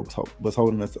what was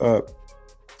holding us up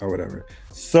or whatever.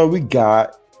 So we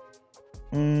got,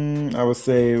 I would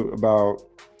say about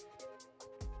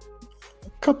a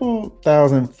couple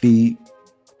thousand feet,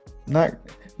 not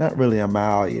really a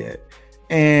mile yet.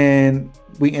 And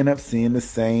we end up seeing the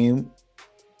same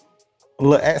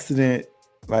little accident,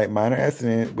 like minor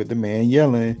accident with the man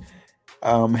yelling,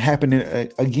 happening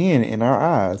again in our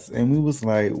eyes. And we was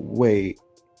like, wait.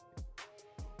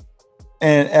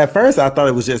 And at first I thought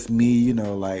it was just me,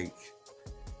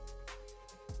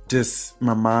 just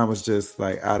my mind was just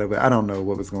like out of it. I don't know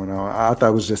what was going on. I thought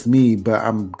it was just me, but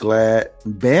I'm glad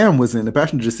Bam was in the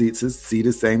passenger seat to see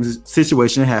the same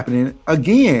situation happening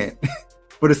again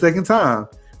for the second time.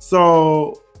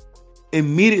 So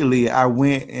immediately I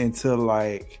went into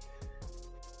like,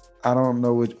 I don't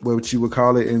know what you would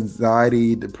call it,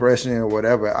 anxiety, depression, or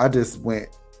whatever. It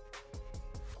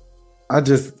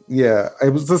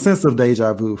was a sense of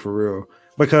deja vu for real.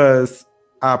 Because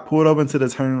I pulled over into the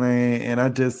turn lane and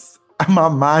my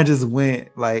mind just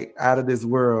went like out of this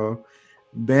world.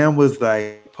 Bam was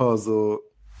like puzzled.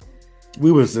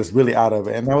 We was just really out of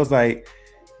it. And I was like,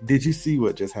 did you see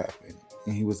what just happened?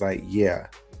 And he was like, yeah.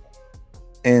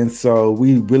 And so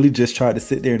we really just tried to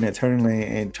sit there in that turn lane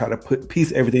and try to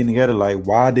piece everything together. Like,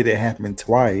 why did it happen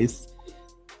twice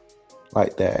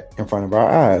like that in front of our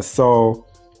eyes? So,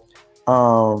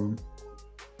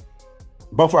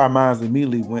 both of our minds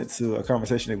immediately went to a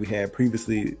conversation that we had previous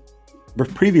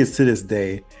to this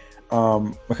day,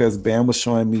 because Bam was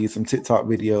showing me some TikTok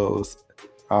videos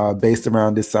based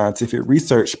around this scientific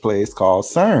research place called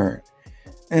CERN.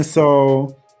 And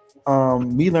so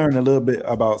me learning a little bit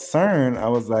about CERN, I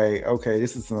was like, okay,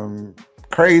 this is some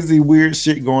crazy weird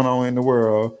shit going on in the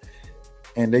world,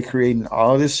 and they creating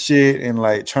all this shit and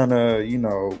like trying to, you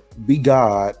know, be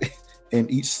God in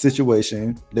each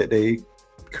situation that they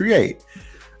create.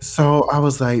 So I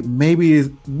was like, maybe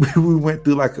we went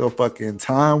through like a fucking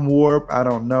time warp. I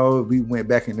don't know. We went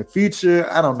back in the future.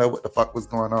 I don't know what the fuck was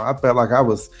going on.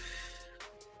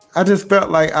 I just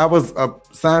felt like I was a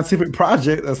scientific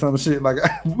project or some shit. Like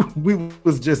we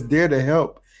was just there to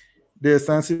help their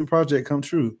scientific project come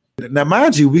true. Now,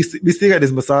 mind you, we still got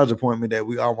this massage appointment that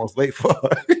we almost late for.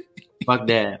 Fuck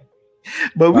that.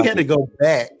 But we had to go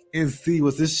back and see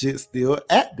was this shit still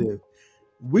active.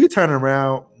 We turn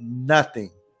around, nothing.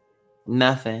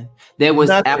 There was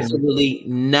absolutely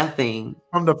nothing.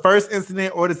 From the first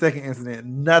incident or the second incident,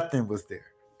 nothing was there.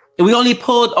 And we only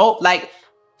pulled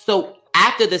so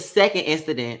after the second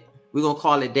incident, we're gonna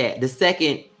call it that. The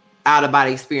second out of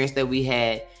body experience that we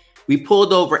had, we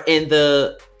pulled over in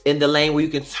the lane where you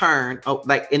can turn,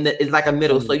 it's like a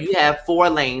middle. So you have 4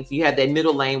 lanes. You have that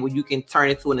middle lane where you can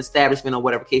turn into an establishment or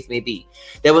whatever case may be.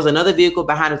 There was another vehicle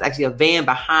behind us, actually a van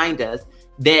behind us,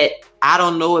 that I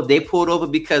don't know if they pulled over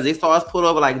because they saw us pulled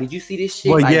over. Like, did you see this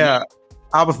shit? Well, like, yeah.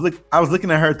 I was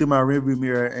looking at her through my rearview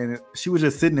mirror, and she was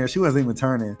just sitting there. She wasn't even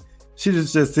turning. She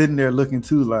was just sitting there looking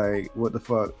too, like, what the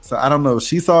fuck? So I don't know if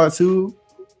she saw it too,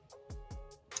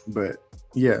 but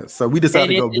yeah. So we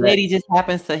decided to go back. If the lady just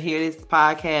happens to hear this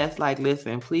podcast, like,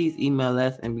 listen, please email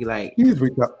us and be like, please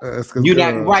reach out to us, you're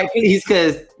not right, please,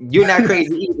 because you're not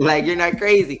crazy either. Like, you're not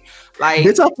crazy. Like,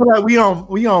 bitch, I feel like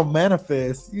we on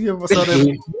Manifest. You ever saw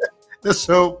the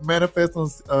show Manifest on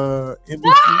NBC?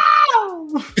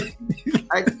 No!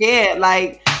 I can't.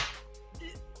 Like,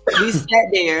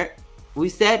 we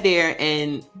sat there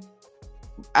and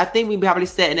I think we probably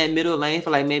sat in that middle lane for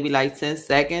like maybe like 10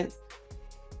 seconds.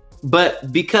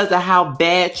 But because of how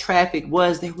bad traffic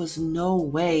was, there was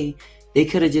way they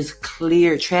could have just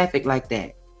cleared traffic like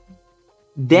that.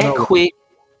 Quick.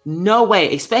 No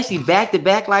way, especially back to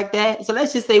back like that. So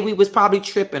let's just say we was probably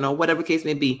tripping or whatever case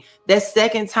may be. That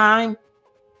second time,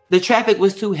 the traffic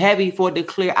was too heavy for it to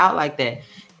clear out like that.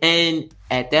 And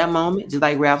at that moment, just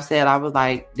like Ralph said, I was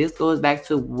like, this goes back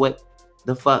to what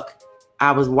the fuck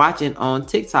I was watching on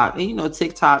TikTok. And you know,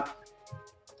 TikTok,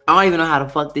 I don't even know how the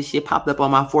fuck this shit popped up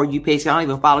on my For You page. I don't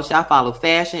even follow shit. I follow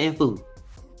fashion and food.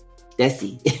 That's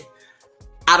it.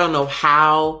 I don't know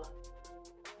how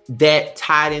that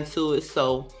tied into it.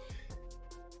 So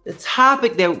this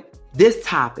topic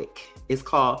is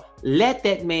called Let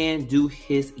That Man Do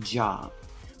His Job.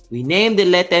 We named it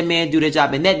Let That Man Do the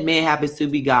Job, and that man happens to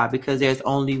be God because there's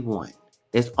only one.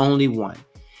 There's only one.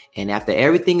 And after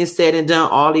everything is said and done,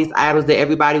 all these idols that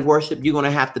everybody worship, you're going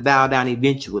to have to bow down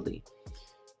eventually.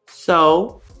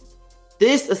 So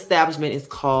this establishment is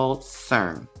called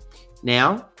CERN.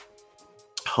 Now,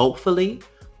 hopefully,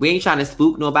 we ain't trying to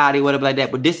spook nobody, whatever like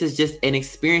that, but this is just an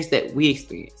experience that we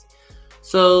experienced.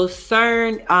 So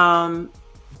CERN,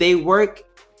 they work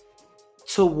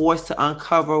towards to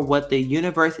uncover what the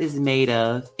universe is made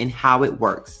of and how it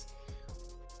works.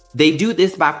 They do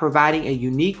this by providing a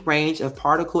unique range of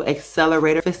particle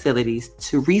accelerator facilities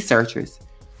to researchers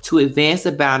to advance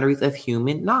the boundaries of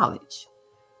human knowledge.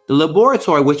 The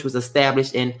laboratory, which was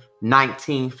established in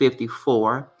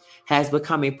 1954, has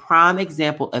become a prime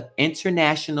example of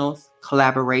international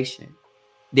collaboration.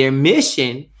 Their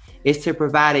mission is to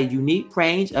provide a unique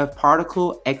range of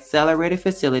particle accelerator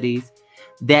facilities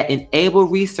that enable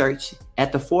research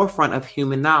at the forefront of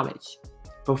human knowledge,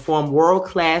 perform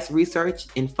world-class research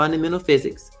in fundamental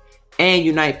physics, and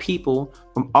unite people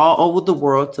from all over the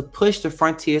world to push the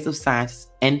frontiers of science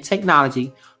and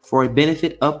technology for the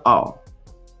benefit of all.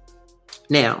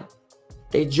 Now,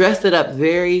 they dressed it up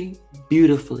very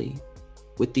beautifully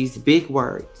with these big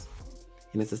words.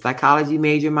 And as a psychology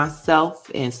major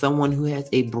myself and someone who has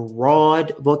a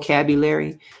broad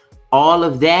vocabulary, all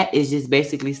of that is just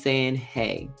basically saying,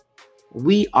 hey,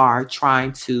 we are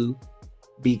trying to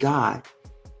be God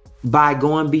by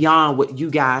going beyond what you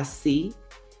guys see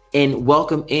and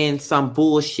welcome in some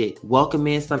bullshit, welcome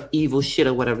in some evil shit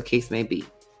or whatever the case may be.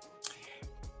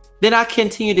 Then I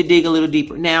continue to dig a little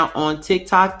deeper. Now on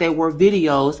TikTok, there were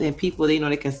videos and people, they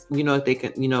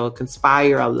can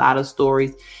conspire a lot of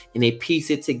stories and they piece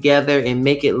it together and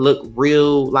make it look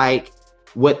real, like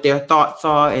what their thoughts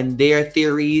are and their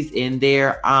theories and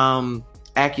their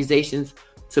accusations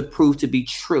to prove to be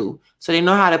true. So they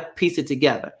know how to piece it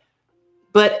together.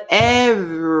 But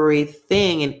everything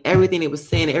they was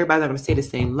saying, everybody's not going to say the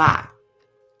same lie.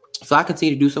 So I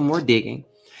continue to do some more digging.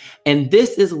 And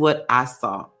this is what I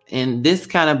saw. And this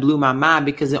kind of blew my mind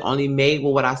because it only made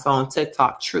what I saw on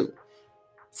TikTok true.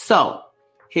 So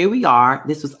here we are.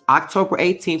 This was October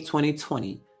 18th,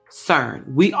 2020.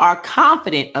 CERN. We are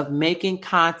confident of making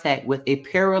contact with a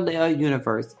parallel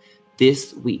universe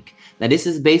this week. Now, this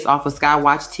is based off of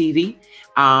Skywatch TV.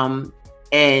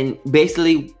 And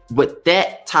basically what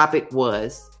that topic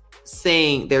was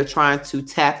saying, they're trying to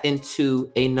tap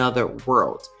into another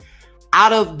world.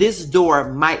 Out of this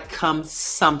door might come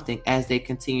something, as they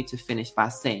continue to finish by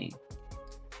saying.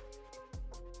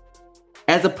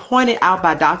 As pointed out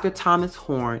by Dr. Thomas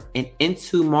Horn and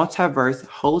Into Multiverse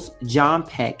host John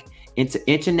Peck, into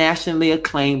internationally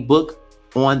acclaimed book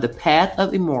On the Path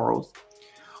of Immortals,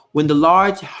 when the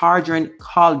Large Hadron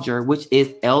Collider, which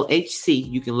is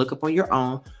LHC, you can look up on your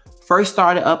own, first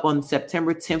started up on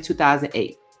September 10,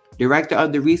 2008. Director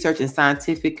of the Research and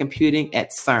Scientific Computing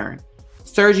at CERN,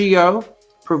 Sergio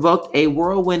provoked a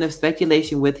whirlwind of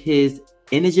speculation with his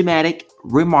enigmatic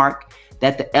remark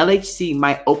that the LHC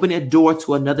might open a door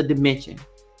to another dimension.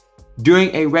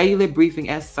 During a regular briefing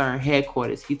at CERN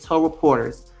headquarters, he told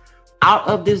reporters, "Out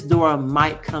of this door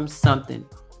might come something,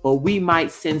 or we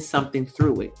might send something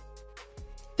through it."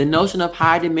 The notion of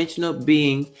higher dimensional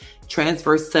beings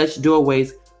transverse such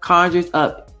doorways conjures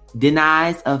up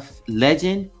denies of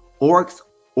legend, orcs,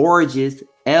 orgies,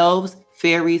 elves,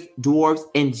 fairies, dwarves,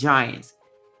 and giants.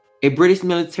 A British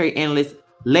military analyst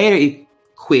later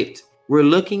quipped, "We're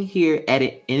looking here at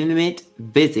an imminent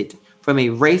visit from a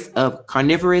race of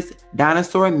carnivorous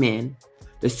dinosaur men,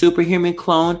 the superhuman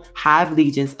clone hive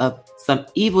legions of some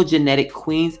evil genetic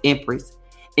queen's empress,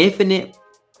 infinite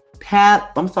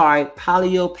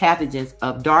paleopathogens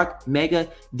of dark mega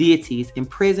deities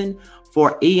imprisoned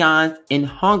for eons and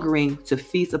hungering to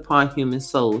feast upon human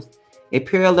souls. A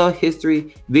parallel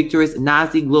history, victorious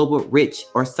Nazi global rich,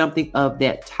 or something of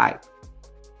that type."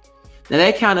 Now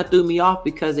that kind of threw me off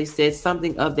because they said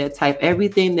something of that type.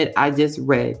 Everything that I just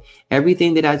read,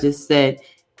 everything that I just said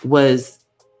was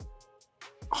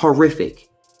horrific.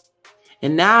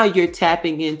 And now you're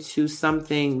tapping into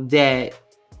something that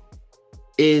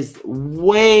is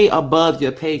way above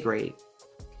your pay grade.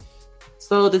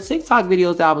 So the TikTok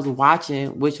videos I was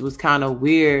watching, which was kind of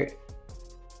weird,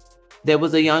 there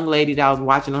was a young lady that I was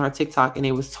watching on her TikTok, and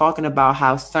it was talking about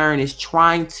how CERN is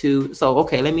trying to. So,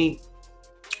 okay, let me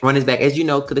run this back. As you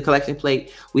know, the collection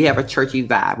plate, we have a churchy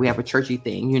vibe. We have a churchy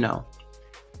thing,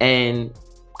 and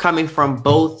coming from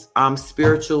both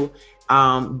spiritual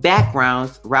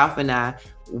backgrounds, Ralph and I,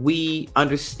 we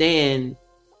understand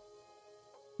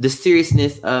the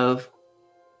seriousness of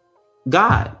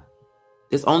God.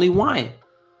 There's only one.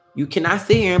 You cannot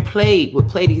sit here and play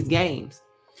these games.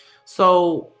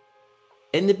 So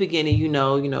in the beginning,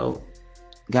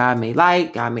 God made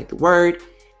light, God made the word,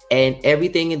 and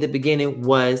everything in the beginning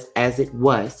was as it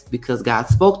was because God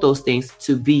spoke those things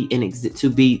to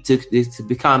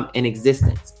become in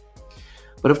existence.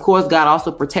 But of course, God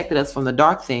also protected us from the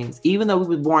dark things. Even though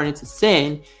we were born into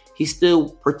sin, he still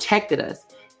protected us.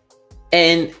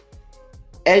 And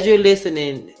as you're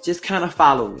listening, just kind of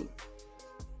follow me.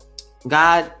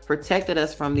 God protected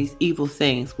us from these evil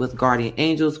things with guardian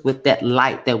angels, with that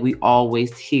light that we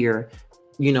always hear.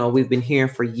 We've been hearing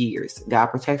for years. God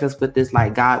protects us with this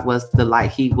light. God was the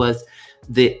light. He was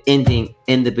the ending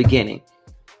in the beginning.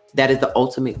 That is the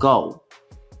ultimate goal.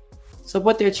 So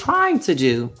what they're trying to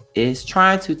do is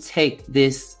trying to take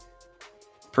this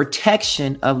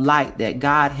protection of light that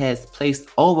God has placed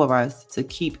over us to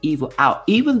keep evil out.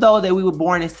 Even though that we were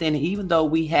born in sin, even though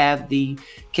we have the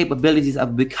capabilities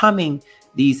of becoming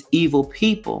these evil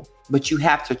people, but you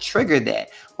have to trigger that.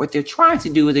 What they're trying to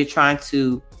do is they're trying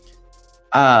to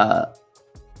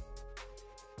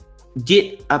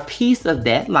get a piece of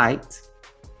that light,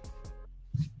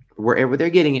 wherever they're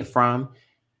getting it from,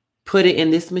 put it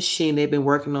in this machine they've been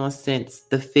working on since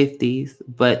the 50s,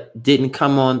 but didn't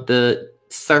come on the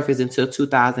surface until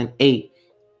 2008.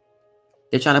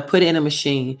 They're trying to put it in a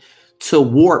machine to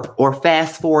warp or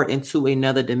fast forward into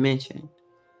another dimension.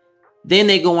 Then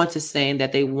they go into saying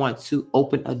that they want to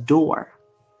open a door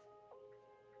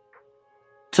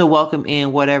to welcome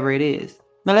in whatever it is.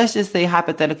 Now, let's just say,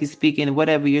 hypothetically speaking,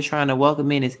 whatever you're trying to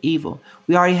welcome in is evil.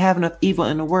 We already have enough evil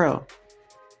in the world.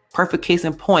 Perfect case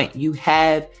in point. You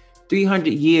have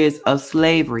 300 years of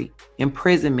slavery,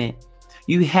 imprisonment.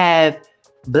 You have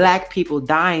Black people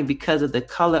dying because of the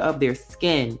color of their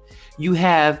skin. You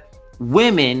have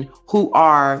women who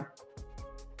are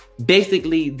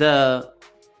basically the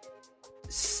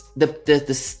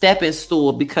stepping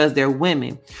stool because they're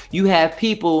women. You have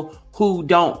people who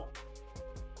don't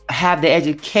have the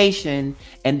education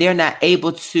and they're not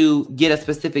able to get a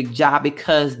specific job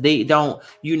because they don't,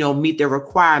 meet their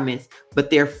requirements,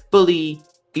 but they're fully,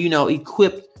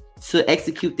 equipped to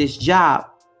execute this job.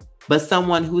 But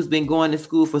someone who's been going to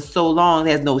school for so long,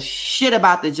 has no shit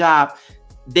about the job,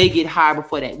 they get hired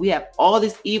before that. We have all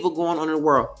this evil going on in the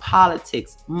world.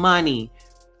 Politics, money,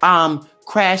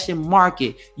 crashing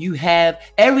market. You have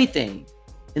everything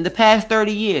in the past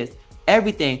 30 years,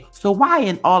 everything. So why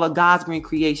in all of God's green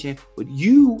creation would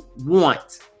you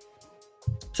want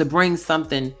to bring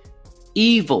something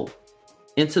evil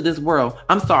into this world?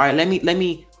 I'm sorry. Let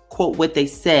me quote what they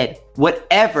said.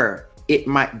 Whatever it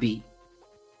might be,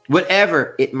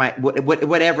 whatever it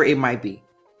might be.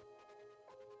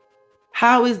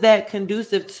 How is that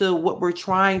conducive to what we're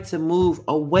trying to move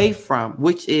away from,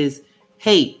 which is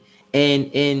hate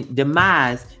and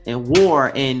demise and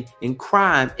war and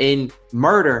crime and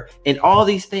murder and all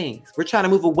these things? We're trying to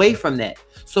move away from that.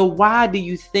 So why do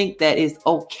you think that it's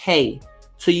okay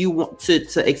to you want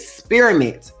to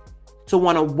experiment, to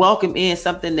want to welcome in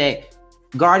something that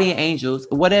guardian angels,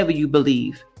 whatever you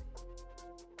believe,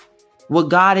 what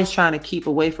God is trying to keep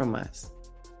away from us?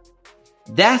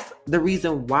 That's the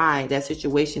reason why that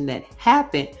situation that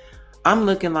happened, I'm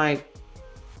looking like,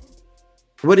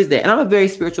 what is that? And I'm a very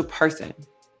spiritual person.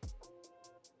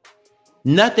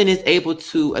 Nothing is able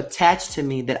to attach to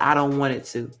me that I don't want it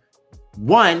to.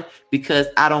 One, because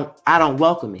I don't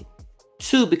welcome it.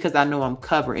 Two, because I know I'm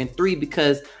covered. And three,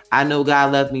 because I know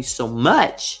God loves me so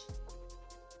much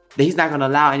that he's not going to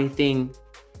allow anything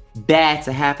bad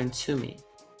to happen to me.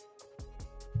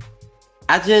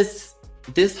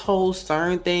 This whole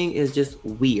CERN thing is just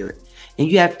weird. And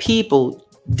you have people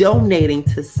donating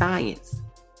to science.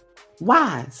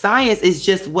 Why? Science is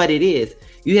just what it is.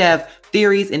 You have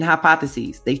theories and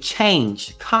hypotheses. They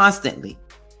change constantly.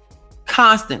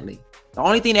 Constantly. The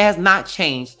only thing that has not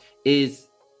changed is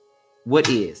what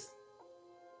is.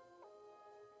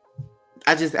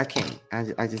 I just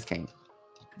can't.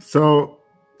 So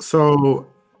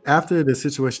after the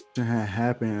situation had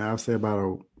happened, I would say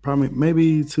probably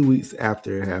maybe 2 weeks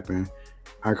after it happened,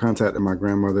 I contacted my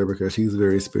grandmother because she's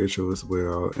very spiritual as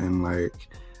well. And like,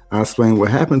 I explained what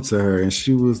happened to her, and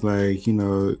she was like,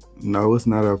 no, it's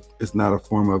not a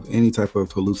form of any type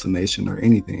of hallucination or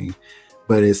anything,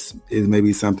 but it may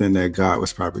be something that God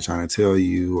was probably trying to tell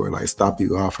you, or like stop you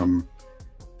guys from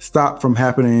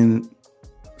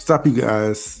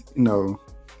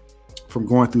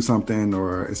going through something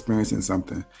or experiencing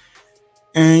something.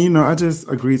 And I just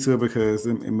agreed to it because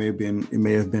it may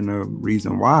have been a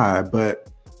reason why. But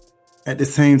at the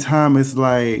same time, it's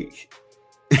like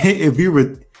if you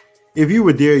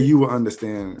were there, you would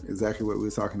understand exactly what we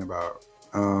were talking about.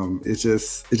 It's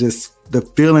just the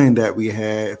feeling that we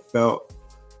had felt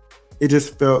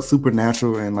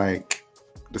supernatural and like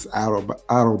just out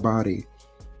of body.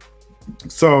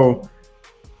 So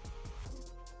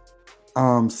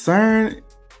CERN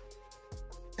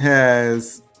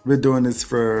has been doing this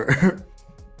for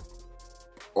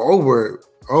over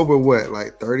what,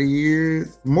 like 30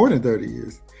 years, more than 30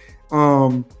 years.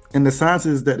 And the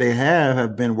scientists that they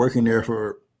have been working there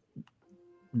for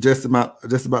just about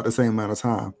the same amount of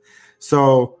time.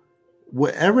 So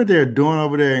whatever they're doing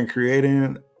over there and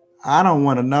creating, I don't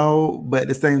want to know, but at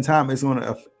the same time, it's going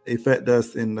to affect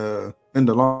us in the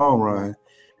long run.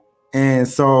 And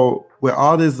so with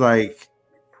all this, like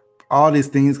all these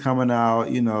things coming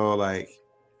out, like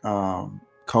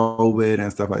COVID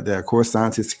and stuff like that, of course,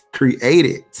 scientists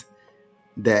created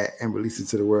that and released it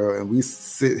to the world. And we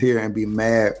sit here and be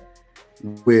mad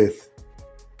with,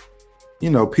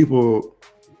 people.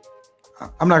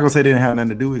 I'm not going to say they didn't have nothing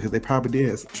to do with it, because they probably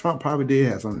did. Trump probably did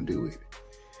have something to do with it.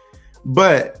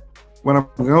 But what I'm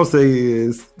going to say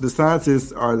is the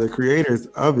scientists are the creators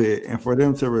of it, and for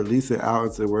them to release it out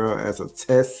into the world as a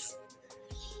test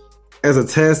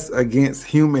against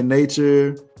human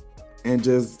nature and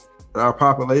just our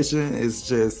population is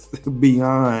just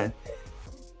beyond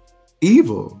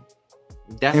evil.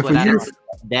 That's and what I don't.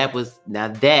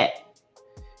 That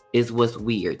is what's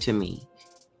weird to me.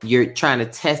 You're trying to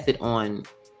test it on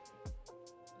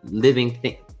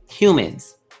living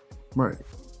humans, right?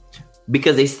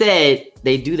 Because they said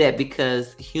they do that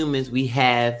because humans, we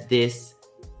have this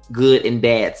good and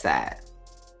bad side.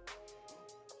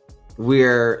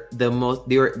 We're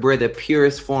the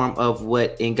purest form of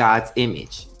what in God's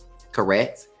image,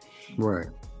 correct? Right.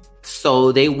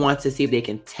 So they want to see if they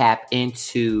can tap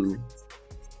into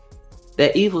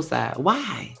that evil side.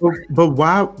 Why? But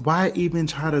why even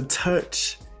try to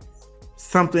touch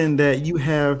something that you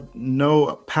have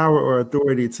no power or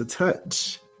authority to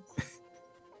touch?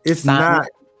 It's not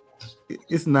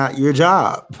your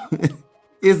job.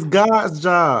 It's God's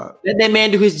job. Let that man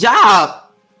do his job.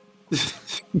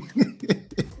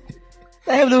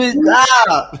 Let him do his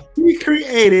job. He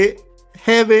created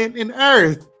heaven and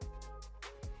earth.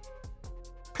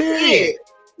 Period.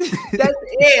 That's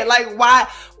it. Like, why?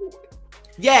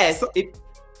 Yes.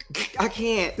 I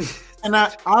can't. And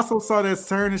I also saw that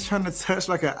CERN is trying to touch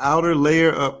like an outer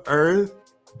layer of Earth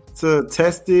to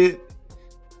test it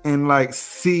and like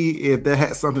see if that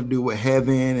had something to do with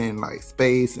heaven and like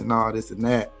space and all this and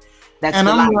that. And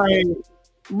I'm like,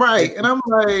 right. And I'm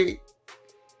like,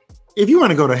 if you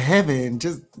want to go to heaven,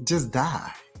 just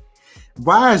die.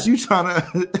 Why is you trying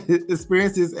to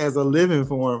experience this as a living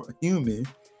form human?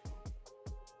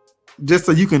 Just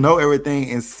so you can know everything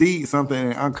and see something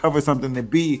and uncover something to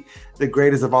be the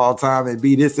greatest of all time and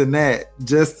be this and that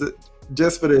just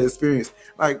for the experience.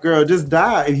 Like, girl, just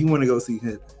die if you want to go see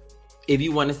heaven. If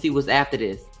you want to see what's after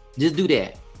this, just do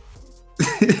that.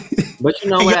 But you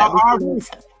know what?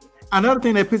 Another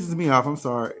thing that pisses me off. I'm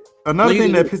sorry. Another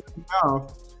thing that pisses me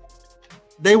off.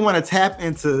 They want to tap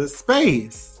into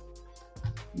space.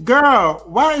 Girl,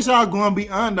 why is y'all going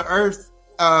beyond the Earth's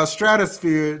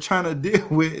stratosphere trying to deal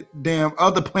with damn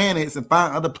other planets and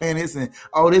find other planets and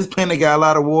this planet got a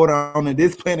lot of water on it,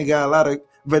 this planet got a lot of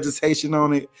vegetation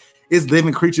on it, it's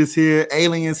living creatures here,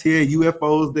 aliens here,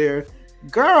 UFOs there.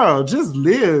 Girl, just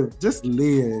live.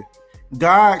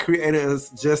 God created us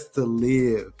just to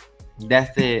live.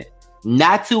 That's it.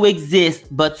 Not to exist,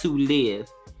 but to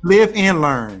live. Live and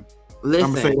learn. Listen.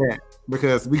 I'm gonna say that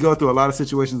because we go through a lot of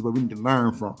situations where we need to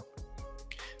learn from.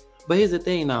 But here's the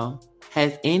thing though.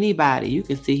 Has anybody, you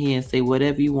can sit here and say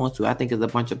whatever you want to. I think it's a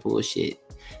bunch of bullshit.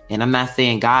 And I'm not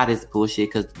saying God is bullshit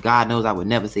because God knows I would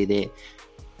never say that.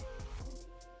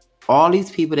 All these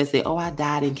people that say, I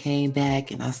died and came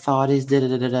back and I saw this,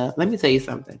 da-da-da-da-da. Let me tell you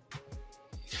something.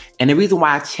 And the reason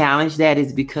why I challenge that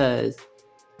is because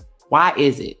why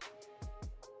is it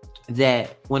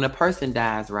that when a person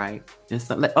dies, right? And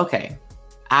something, okay,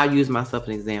 I'll use myself as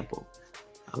an example.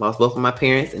 I lost both of my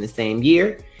parents in the same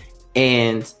year.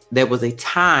 And there was a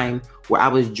time where I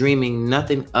was dreaming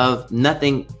nothing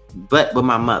but with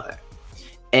my mother.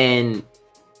 And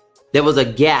there was a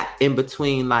gap in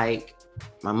between, like,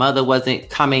 my mother wasn't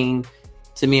coming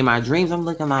to me in my dreams. I'm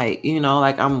looking like,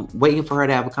 like I'm waiting for her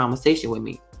to have a conversation with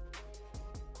me.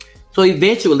 So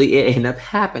eventually it ended up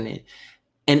happening.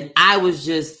 And I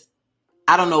was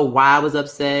I don't know why I was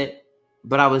upset,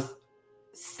 but I was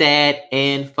sad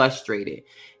and frustrated.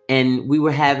 And we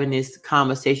were having this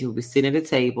conversation. We were sitting at a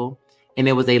table and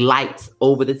there was a light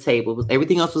over the table.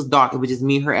 Everything else was dark. It was just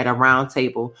me and her at a round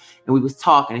table. And we was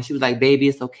talking and she was like, baby,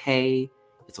 it's okay.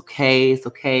 It's okay. It's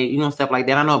okay. Stuff like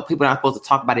that. I know people are not supposed to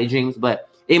talk about their dreams, but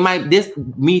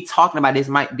me talking about this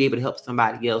might be able to help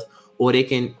somebody else, or they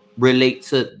can relate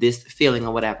to this feeling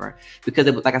or whatever. Because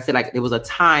it was, like I said, like there was a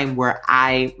time where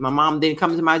my mom didn't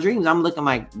come into my dreams. I'm looking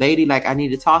like, lady, like I need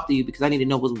to talk to you because I need to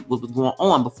know what was going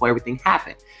on before everything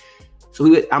happened.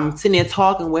 So I'm sitting there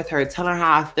talking with her, telling her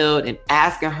how I felt and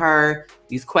asking her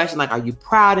these questions like, are you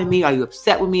proud of me? Are you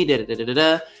upset with me? Da, da, da, da,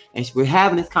 da. And we're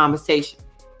having this conversation.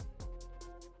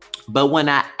 But when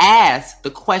I asked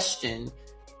the question,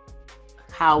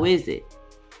 how is it?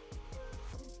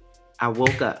 I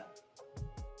woke up.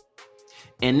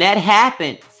 And that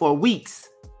happened for weeks.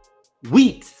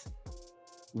 And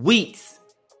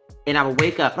I would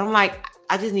wake up. And I'm like,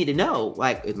 I just need to know,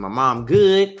 like, is my mom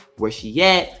good? Where's she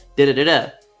at? Da-da-da-da.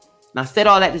 And I said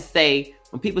all that to say,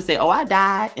 when people say, I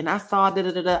died and I saw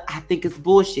da-da-da-da, I think it's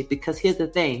bullshit. Because here's the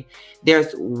thing.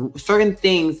 There's certain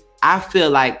things I feel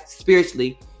like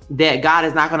spiritually that God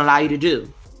is not going to allow you to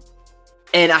do.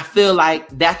 And I feel like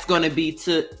that's going to be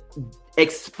to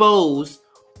expose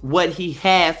what he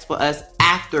has for us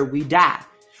after we die.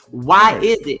 Why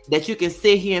is it that you can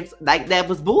sit here and like that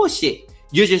was bullshit?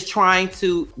 You're just trying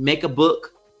to make a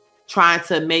book, trying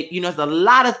to make, there's a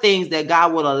lot of things that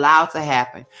God will allow to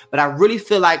happen. But I really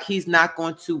feel like he's not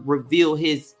going to reveal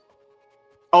his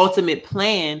ultimate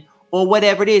plan or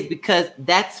whatever it is, because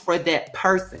that's for that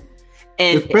person.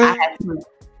 And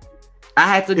I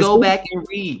had to go back and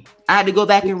read. I had to go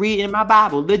back and read in my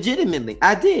Bible. Legitimately,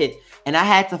 I did. And I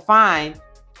had to find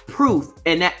proof.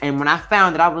 And when I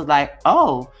found it, I was like,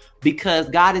 because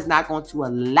God is not going to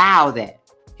allow that.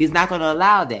 He's not going to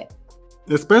allow that.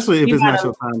 Especially if it's not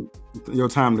your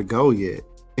time to go yet.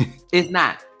 It's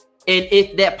not. And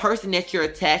if that person that you're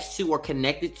attached to or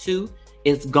connected to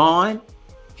is gone,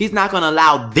 he's not going to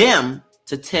allow them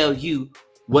to tell you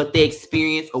what they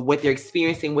experience or what they're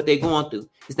experiencing, what they're going through.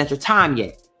 It's not your time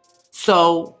yet.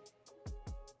 So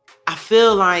I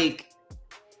feel like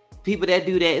people that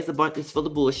do that is it's full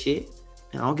of bullshit.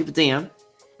 And I don't give a damn.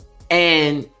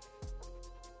 And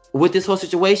with this whole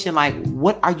situation, like,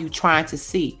 what are you trying to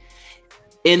see?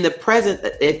 in the present,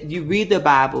 if you read the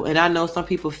Bible, and I know some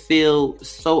people feel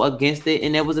so against it,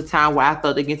 and there was a time where I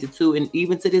felt against it too, and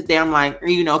even to this day, I'm like,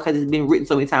 because it's been written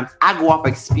so many times, I go off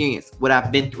experience, what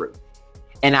I've been through,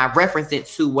 and I reference it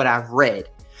to what I've read,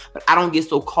 but I don't get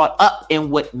so caught up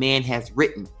in what man has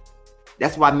written.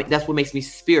 That's what makes me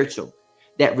spiritual.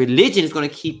 That religion is going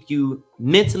to keep you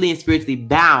mentally and spiritually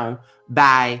bound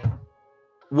by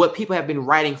what people have been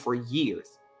writing for years.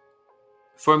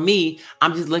 For me,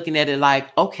 I'm just looking at it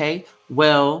like, okay,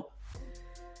 well,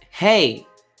 hey,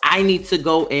 I need to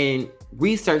go and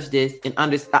research this and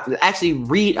understand, actually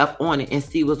read up on it and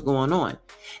see what's going on.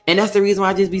 And that's the reason why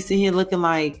I just be sitting here looking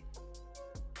like,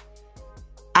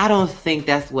 I don't think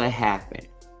that's what happened.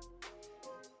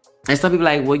 And some people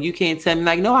are like, well, you can't tell me.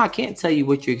 Like, no, I can't tell you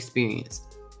what you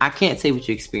experienced. I can't say what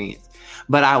you experienced.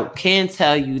 But I can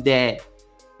tell you that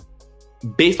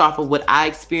based off of what I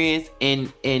experienced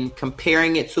and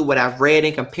comparing it to what I've read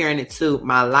and comparing it to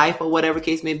my life or whatever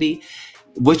case may be,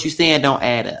 what you're saying don't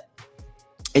add up.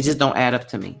 It just don't add up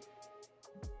to me.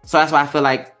 So that's why I feel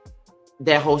like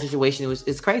that whole situation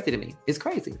is crazy to me. It's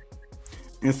crazy.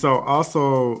 And so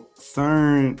also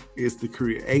CERN is the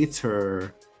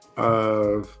creator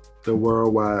of the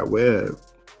World Wide Web.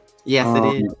 Yes,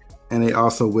 it is. And they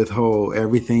also withhold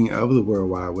everything of the World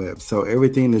Wide Web. So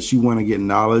everything that you want to get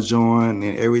knowledge on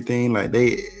and everything, like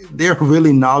they're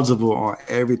really knowledgeable on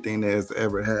everything that has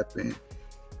ever happened.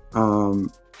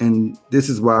 And this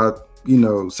is why,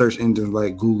 search engines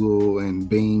like Google and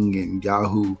Bing and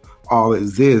Yahoo all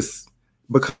exist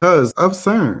because of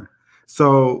CERN.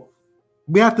 So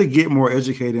we have to get more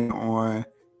educated on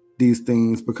these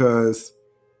things because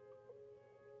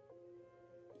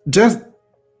just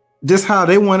how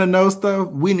they want to know stuff,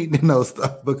 we need to know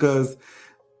stuff because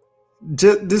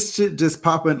this shit just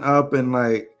popping up and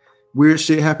like weird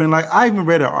shit happening. Like I even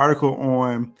read an article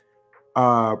on,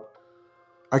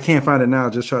 I can't find it now.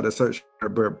 Just try to search,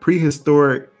 but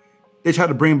prehistoric. They try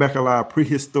to bring back a lot of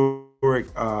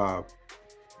prehistoric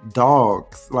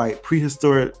dogs, like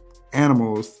prehistoric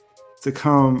animals, to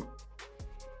come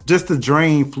just to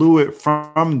drain fluid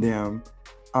from them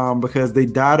because they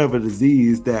died of a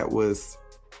disease that was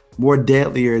more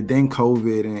deadlier than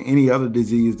COVID and any other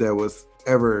disease that was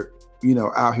ever,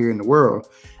 out here in the world.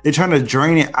 They're trying to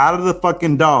drain it out of the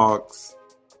fucking dogs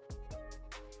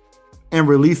and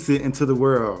release it into the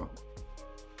world.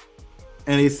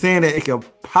 And they're saying that it could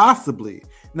possibly,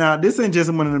 now this ain't just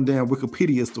one of them damn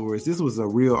Wikipedia stories. This was a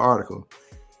real article.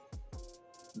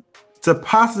 To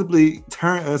possibly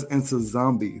turn us into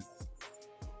zombies.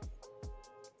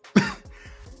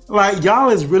 Like y'all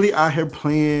is really out here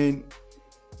playing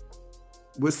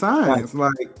with science,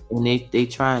 like, and they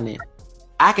trying it.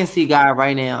 I can see God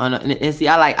right now and see.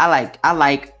 I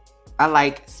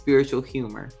like spiritual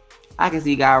humor. I can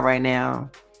see God right now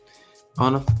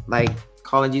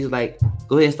calling Jesus like,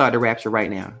 go ahead and start the rapture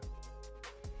right now.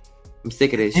 I'm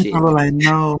sick of this shit. People are like,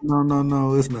 no,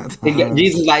 it's not time.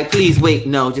 Jesus like, please wait,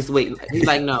 no, just wait. He's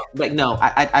like, no,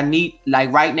 I need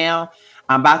right now.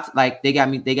 I'm about to they got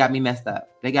me messed up.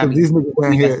 They got me. These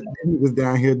niggas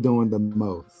down here doing the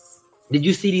most. Did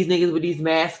you see these niggas with these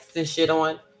masks and shit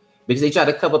on? Because they try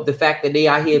to cover up the fact that they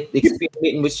out here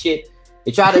experimenting with shit.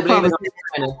 They try to blame it on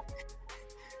China.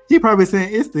 He probably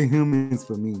saying it's the humans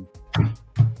for me.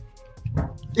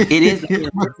 It is.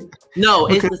 No,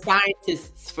 it's the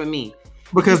scientists for me.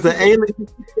 Because the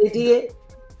aliens they did.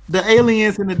 The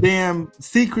aliens and the damn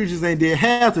sea creatures ain't did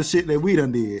half the shit that we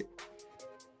done did.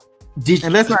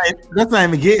 And let's not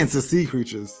even get into sea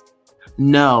creatures.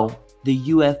 No, the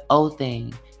UFO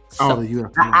thing. So, the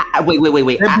UFO.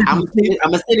 Wait. I'm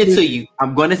gonna send it to you.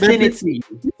 I'm gonna send it to you.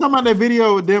 You talking about that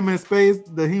video with them in space,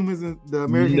 the humans and the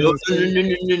Americans?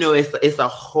 No. It's a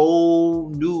whole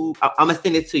new. I'm gonna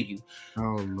send it to you.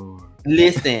 Oh Lord.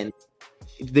 Listen,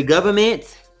 the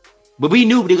government. But we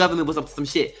knew the government was up to some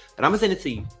shit. But I'm gonna send it to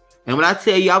you. And when I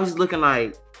tell you, I was just looking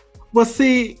like. Well,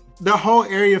 see, the whole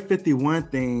Area 51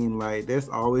 thing, like that's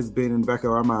always been in the back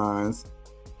of our minds,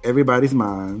 everybody's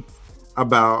minds,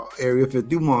 about Area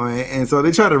 51. And so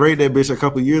they tried to raid that bitch a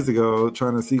couple years ago,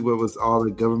 trying to see what was all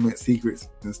the government secrets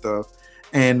and stuff.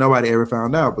 And nobody ever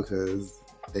found out because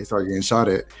they started getting shot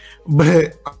at.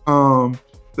 But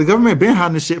the government been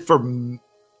hiding this shit for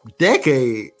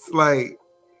decades, like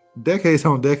decades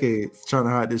on decades, trying to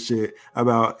hide this shit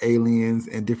about aliens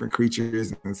and different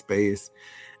creatures in space.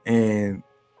 And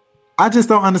I just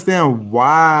don't understand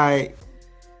why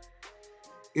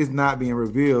it's not being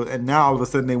revealed. And now all of a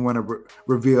sudden they want to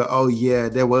reveal, oh yeah,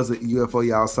 there was a UFO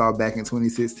y'all saw back in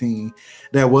 2016.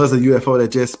 There was a UFO that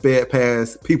just sped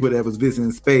past people that was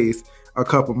visiting space a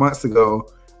couple months ago.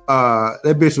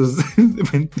 That bitch was,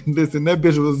 listen, that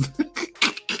bitch was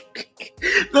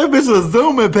That bitch was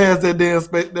zooming past that damn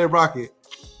that rocket.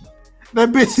 That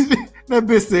bitch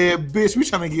said, "Bitch, we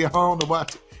trying to get home to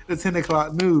watch the 10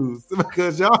 o'clock news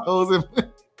because y'all hoes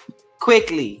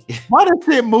quickly." Why does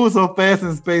shit move so fast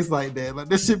in space like that? Like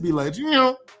this should be like, you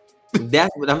know.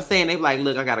 That's what I'm saying. They like,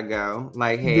 look, I gotta go.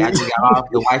 Like, hey, I just got off.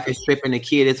 The wife is tripping. The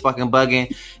kid is fucking bugging,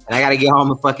 and I gotta get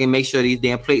home and fucking make sure these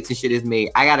damn plates and shit is made.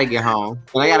 I gotta get home,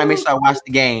 and I gotta make sure I watch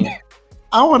the game.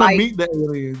 I want to meet the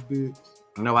aliens, bitch.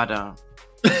 No, I don't.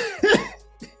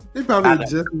 They probably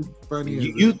just as funny.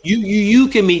 You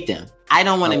can meet them. I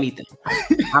don't want to meet them.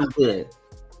 I'm good.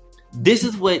 This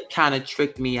is what kind of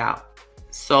tricked me out.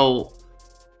 So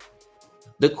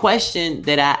the question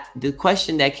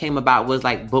that came about was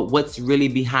like, but what's really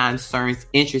behind CERN's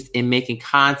interest in making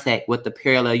contact with the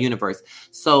parallel universe?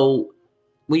 So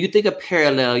when you think of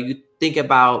parallel, you think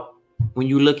about, when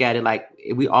you look at it, like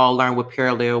we all learned what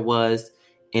parallel was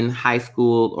in high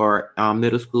school or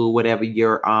middle school, whatever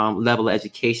your level of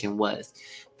education was.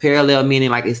 Parallel meaning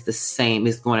like it's the same,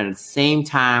 it's going at the same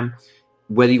time,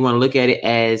 whether you want to look at it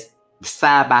as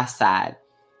side by side.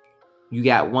 You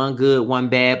got one good, one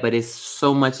bad, but it's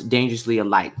so much dangerously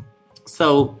alike.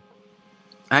 So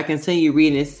I continue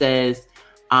reading. It says,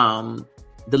 the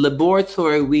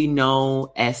laboratory we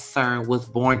know as CERN was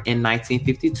born in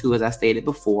 1952, as I stated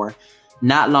before,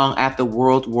 not long after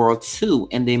World War II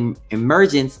and the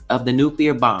emergence of the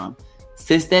nuclear bomb.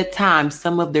 Since that time,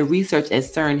 some of the research at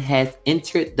CERN has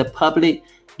entered the public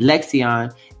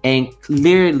lexicon and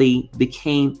clearly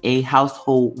became a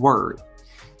household word.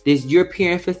 This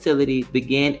European facility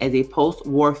began as a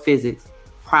post-war physics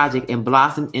project and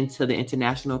blossomed into the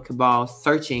international cabal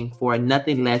searching for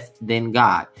nothing less than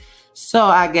God. So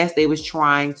I guess they was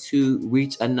trying to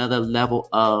reach another level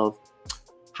of,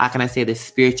 how can I say this,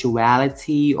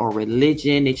 spirituality or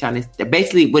religion. They're trying to,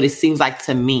 basically what it seems like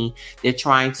to me, they're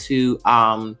trying to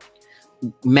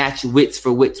match wits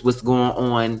for wits what's going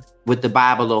on with the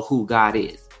Bible or who God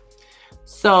is.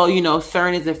 So,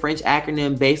 CERN is a French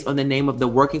acronym based on the name of the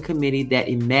working committee that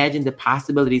imagined the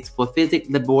possibilities for physics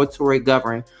laboratory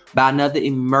governed by another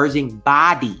emerging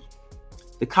body,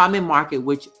 the common market,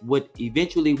 which would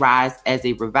eventually rise as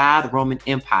a revived Roman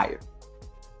Empire.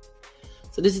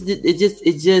 So this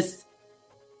is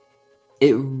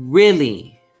it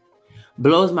really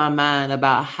blows my mind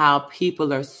about how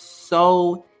people are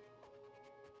so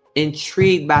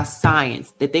intrigued by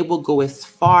science that they will go as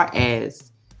far as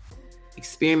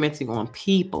experimenting on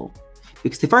people.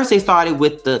 Because at first they started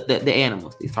with the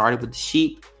animals. They started with the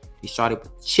sheep. They started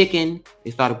with the chicken.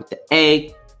 They started with the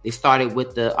egg. They started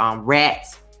with the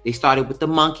rats. They started with the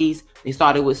monkeys. They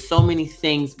started with so many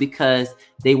things because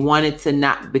they wanted to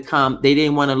not become, they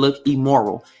didn't want to look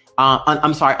immoral.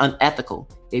 Unethical.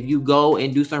 If you go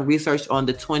and do some research on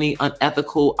the 20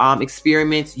 unethical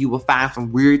experiments, you will find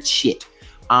some weird shit.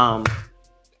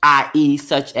 I.e.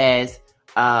 such as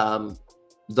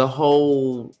the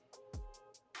whole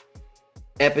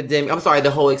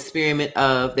the whole experiment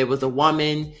of, there was a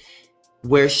woman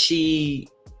where she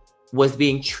was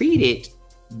being treated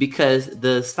because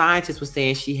the scientists were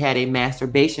saying she had a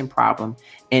masturbation problem,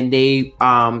 and they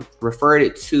referred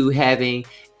it to having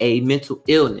a mental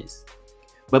illness.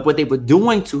 But what they were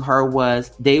doing to her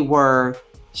was they were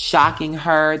shocking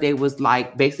her. They was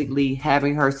like basically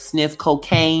having her sniff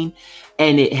cocaine,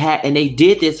 and they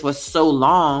did this for so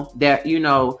long that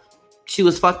she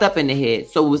was fucked up in the head.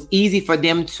 So it was easy for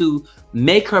them to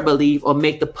make her believe, or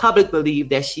make the public believe,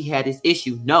 that she had this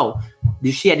issue. No,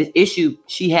 she had this issue.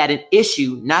 She had an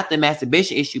issue, not the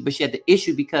masturbation issue, but she had the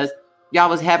issue because y'all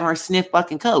was having her sniff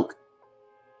fucking coke.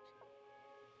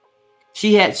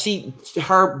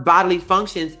 Her bodily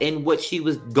functions and what she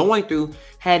was going through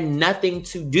had nothing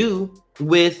to do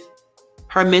with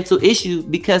her mental issue,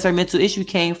 because her mental issue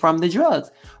came from the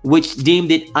drugs, which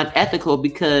deemed it unethical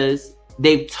because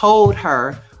they told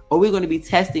her, we're going to be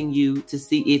testing you to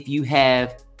see if you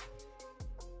have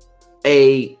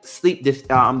a sleep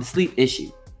issue.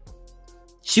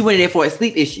 She went in there for a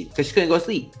sleep issue because she couldn't go to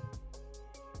sleep.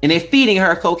 And they're feeding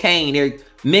her cocaine. They're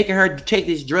making her take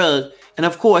this drug. And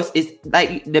of course, it's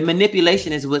like the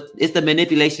manipulation it's the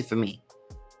manipulation for me.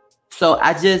 So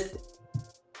I just...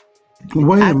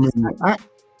 Wait a minute.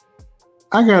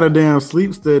 I got a damn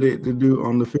sleep study to do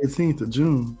on the 15th of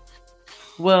June.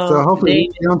 Well, so hopefully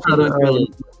they'll try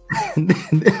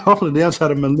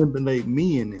to manipulate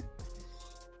me in it.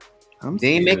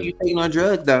 They ain't making you take no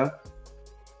drugs though.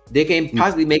 They can't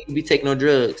possibly make you be taking no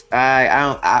drugs.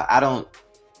 I don't.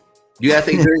 You gotta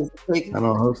take drugs. I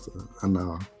don't hope so. I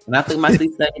know. When I took my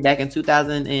sleep study back in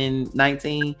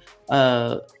 2019,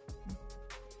 I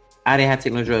didn't have to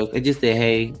take no drugs. It just said,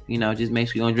 hey, just make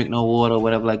sure you don't drink no water or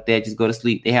whatever like that. Just go to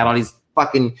sleep. They had all these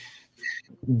fucking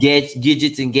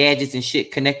gadgets and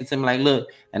shit connected to me. Like, look,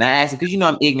 and I asked him because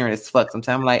I'm ignorant as fuck.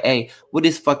 Sometimes I'm like, hey, what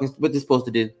this supposed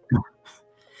to do?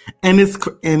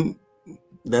 And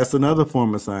that's another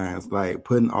form of science, like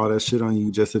putting all that shit on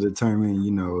you just to determine,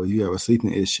 you have a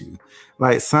sleeping issue.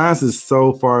 Like science is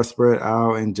so far spread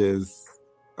out and just,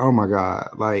 oh my God.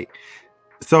 Like,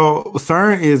 so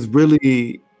CERN is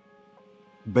really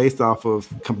based off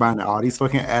of combining all these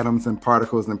fucking atoms and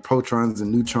particles and protons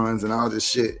and neutrons and all this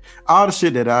shit. All the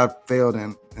shit that I failed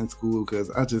in school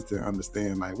because I just didn't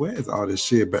understand, like, where is all this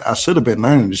shit? But I should have been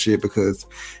learning the shit because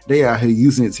they out here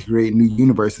using it to create new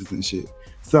universes and shit.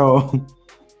 So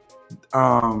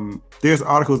there's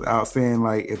articles out saying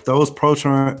like if those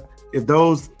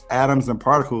atoms and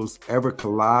particles ever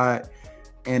collide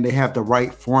and they have the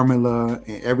right formula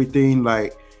and everything,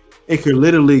 like it could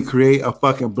literally create a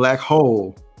fucking black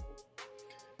hole.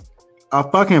 A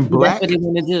fucking black. That's what they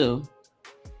want to do.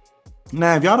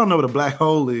 Now, if y'all don't know what a black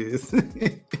hole is,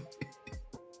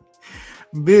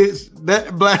 bitch,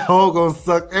 that black hole gonna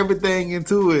suck everything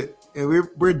into it, and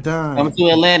we're done. Coming to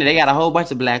Atlanta, they got a whole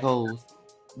bunch of black holes.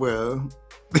 Well,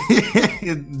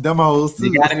 them holes too.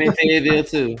 They got them in Fayetteville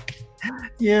too.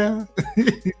 Yeah,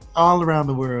 all around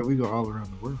the world. We go all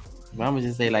around the world. But I'm gonna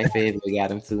just say like Fayetteville got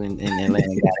them too, and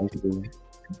Atlanta got them too.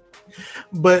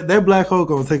 But that black hole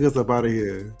gonna take us up out of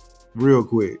here real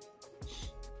quick.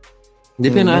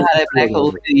 Depending on how that black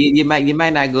hole, you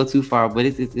might not go too far, but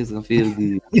it's gonna feel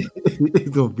good. It's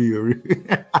gonna be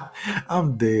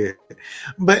I'm dead.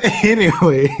 But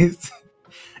anyways,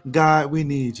 God, we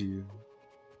need you.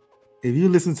 If you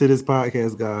listen to this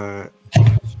podcast, God.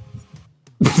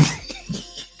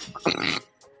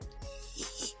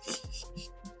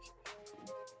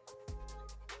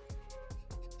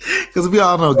 Because we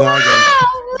all know God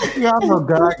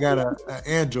got an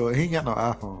Android. He ain't got no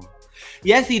iPhone.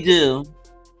 Yes, he do.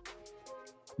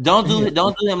 Don't do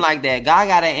him like that. God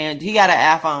got he got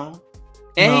an iPhone,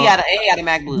 and he got a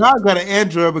MacBook. God got an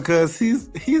Android because he's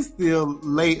still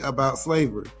late about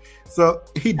slavery. So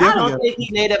he definitely. I don't think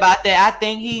he's late about that. I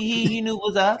think he knew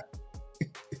what's up.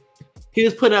 He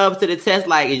was putting up to the test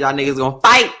like, is y'all niggas gonna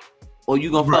fight or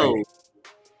you gonna fold?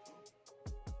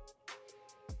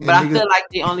 But I feel like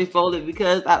they only folded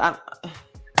because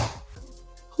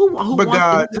who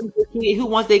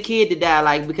wants their kid to die?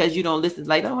 Like because you don't listen?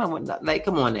 Like come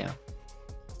on now.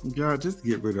 God, just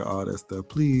get rid of all that stuff,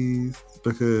 please,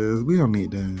 because we don't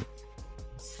need that.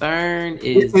 CERN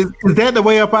is that the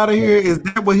way up out of here? Is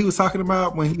that what he was talking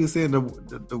about when he was saying the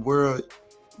world,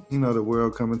 the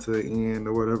world coming to an end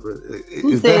or whatever?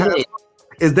 Is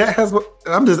that how?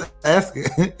 I'm just asking.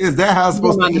 Is that how it's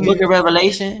supposed to end? The Book of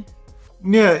Revelation.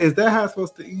 Yeah, is that how it's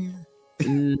supposed to end?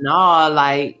 No,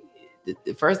 like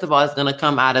first of all, it's gonna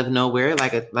come out of nowhere,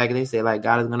 like they say, like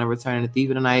God is gonna return in the thief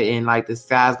of the night, and like the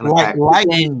sky's gonna crack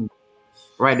open.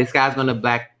 Right, the sky's gonna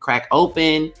crack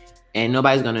open, and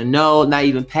nobody's gonna know. Not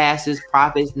even pastors,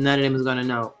 prophets, none of them is gonna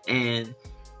know. And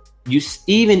you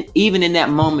even in that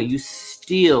moment, you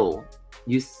still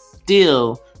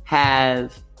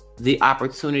have the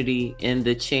opportunity and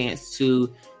the chance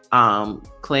to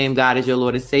claim God as your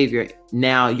Lord and Savior.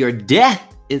 Now, your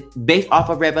death is based off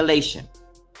of revelation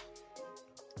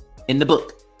in the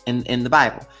book, in the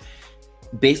Bible.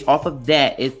 Based off of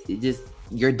that, it's just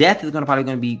your death is probably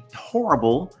going to be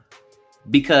horrible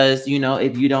because,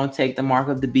 if you don't take the mark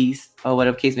of the beast or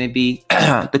whatever case may be,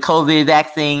 the COVID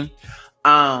vaccine,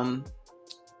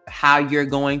 how you're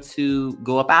going to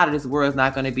go up out of this world is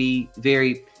not going to be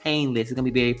very painless. It's going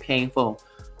to be very painful.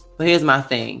 But here's my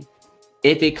thing.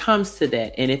 If it comes to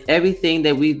that, and if everything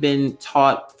that we've been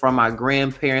taught from our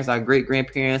grandparents, our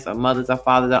great-grandparents, our mothers, our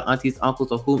fathers, our aunties,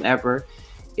 uncles, or whomever,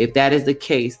 if that is the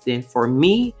case, then for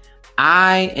me,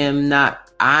 I am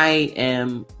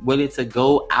willing to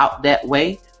go out that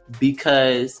way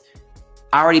because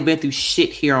I already been through shit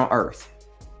here on earth.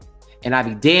 And I'd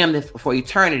be damned if for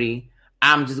eternity,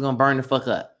 I'm just going to burn the fuck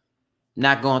up.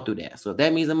 Not going through that. So if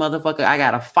that means a motherfucker, I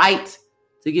got to fight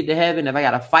to get to heaven, if I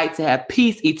got to fight to have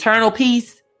peace, eternal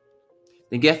peace,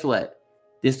 then guess what?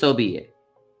 Then so be it.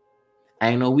 I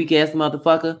ain't no weak ass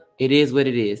motherfucker. It is what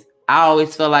it is. I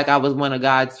always felt like I was one of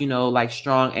God's, like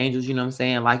strong angels, you know what I'm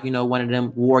saying? Like, one of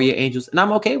them warrior angels. And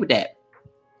I'm okay with that.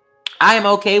 I am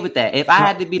okay with that. If I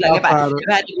had to be like, if I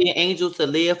had to be an angel to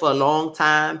live for a long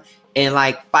time and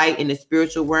like fight in the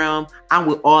spiritual realm, I'm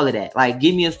with all of that. Like,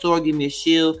 give me a sword, give me a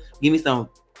shield, give me some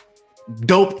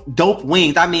dope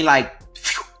wings. I mean, like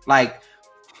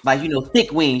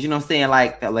thick wings, you know what I'm saying?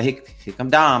 Like here come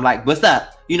Dom, like, what's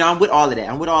up? I'm with all of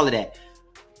that.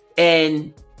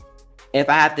 And if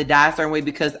I have to die a certain way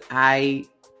because I,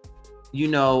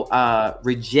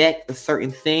 reject a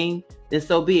certain thing, then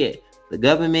so be it. The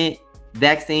government,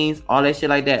 vaccines, all that shit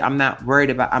like that. I'm not worried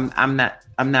about. I'm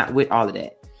not with all of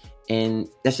that. And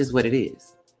that's just what it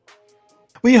is.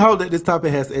 We hope that this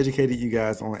topic has educated you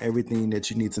guys on everything that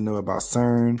you need to know about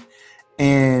CERN.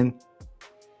 And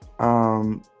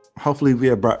hopefully we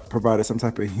have provided some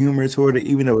type of humor toward it,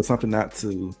 even though it's something not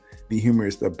to be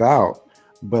humorous about.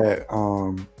 But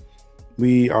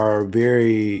we are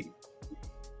very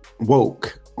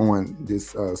woke on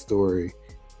this story.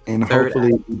 And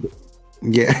hopefully,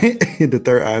 the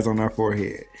third eye's on our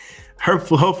forehead.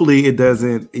 Hopefully it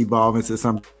doesn't evolve into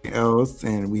something else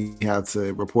and we have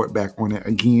to report back on it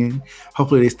again.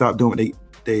 Hopefully they stop doing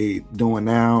what they doing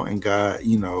now and God,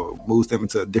 moves them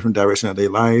into a different direction of their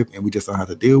life and we just don't have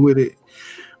to deal with it.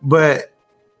 But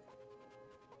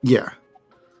yeah.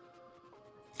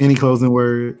 Any closing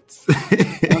words?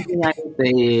 One thing I can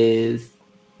say is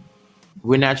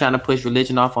we're not trying to push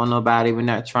religion off on nobody. We're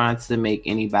not trying to make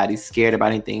anybody scared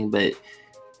about anything, but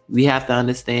we have to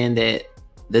understand that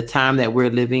the time that we're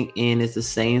living in is the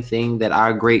same thing that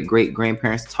our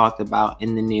great-great-grandparents talked about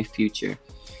in the near future.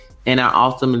 And I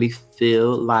ultimately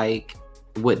feel like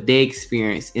what they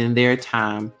experienced in their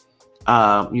time,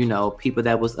 people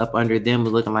that was up under them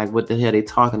was looking like, what the hell they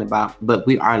talking about? But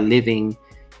we are living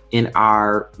in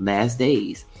our last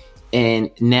days. And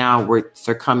now we're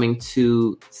succumbing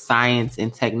to science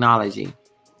and technology.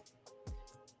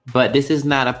 But this is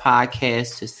not a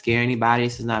podcast to scare anybody.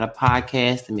 This is not a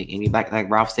podcast to make anybody, like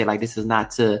Ralph said, like this is not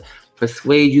to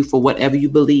persuade you for whatever you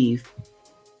believe.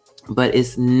 But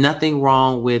it's nothing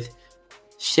wrong with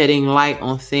shedding light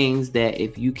on things that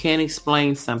if you can't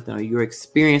explain something or you're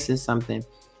experiencing something,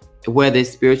 whether it's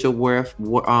spiritual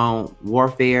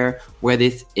warfare, whether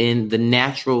it's in the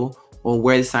natural or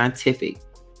whether it's scientific,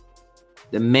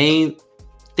 the main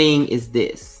thing is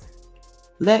this: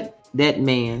 let that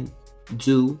man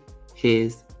do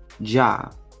his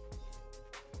job.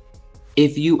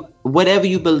 Whatever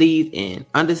you believe in,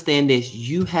 understand this: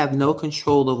 you have no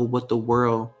control over what the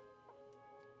world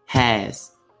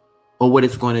has or what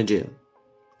it's going to do.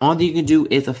 Only thing you can do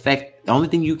is the only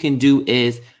thing you can do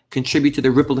is contribute to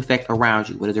the ripple effect around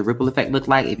you. What does the ripple effect look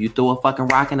like? If you throw a fucking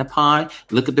rock in a pond,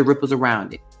 look at the ripples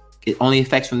around it. It only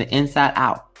affects from the inside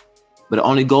out, but it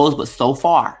only goes but so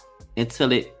far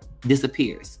until it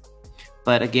disappears.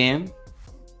 But again,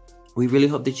 we really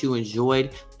hope that you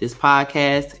enjoyed this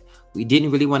podcast. We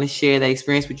didn't really want to share that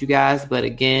experience with you guys, but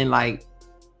again, like,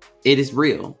 it is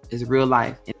real. It's real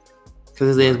life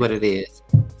because it is what it is.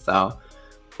 So,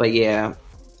 but yeah,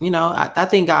 I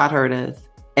think God heard us.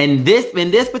 And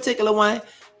in this particular one,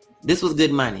 this was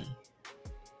good money.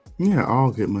 Yeah,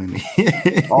 all good money.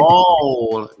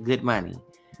 All good money.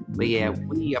 But yeah,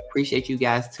 we appreciate you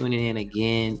guys tuning in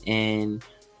again, and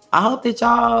I hope that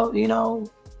y'all,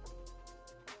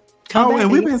 come back.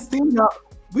 And we've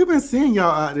been seeing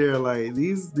y'all out there, like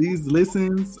these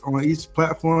listens on each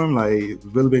platform, like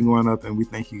really been going up, and we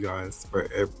thank you guys for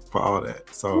all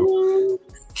that. So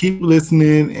keep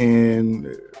listening,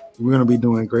 and we're gonna be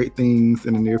doing great things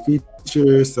in the near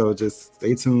future. So just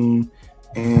stay tuned,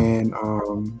 and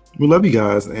we love you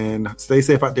guys, and stay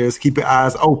safe out there. Just keep your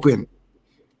eyes open,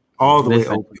 all the way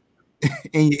open,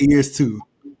 and your ears too,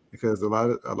 because a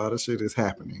lot of shit is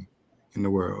happening in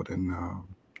the world, and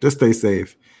just stay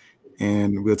safe.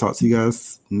 And we'll talk to you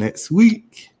guys next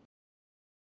week.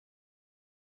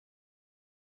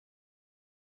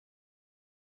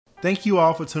 Thank you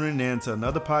all for tuning in to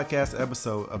another podcast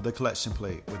episode of The Collection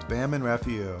Plate with Bam and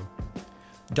Raphael.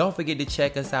 Don't forget to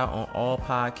check us out on all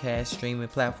podcast streaming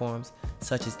platforms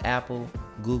such as Apple,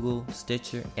 Google,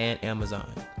 Stitcher, and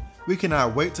Amazon. We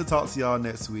cannot wait to talk to y'all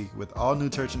next week with all new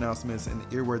church announcements and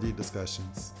earworthy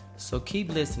discussions. So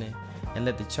keep listening and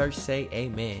let the church say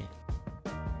amen.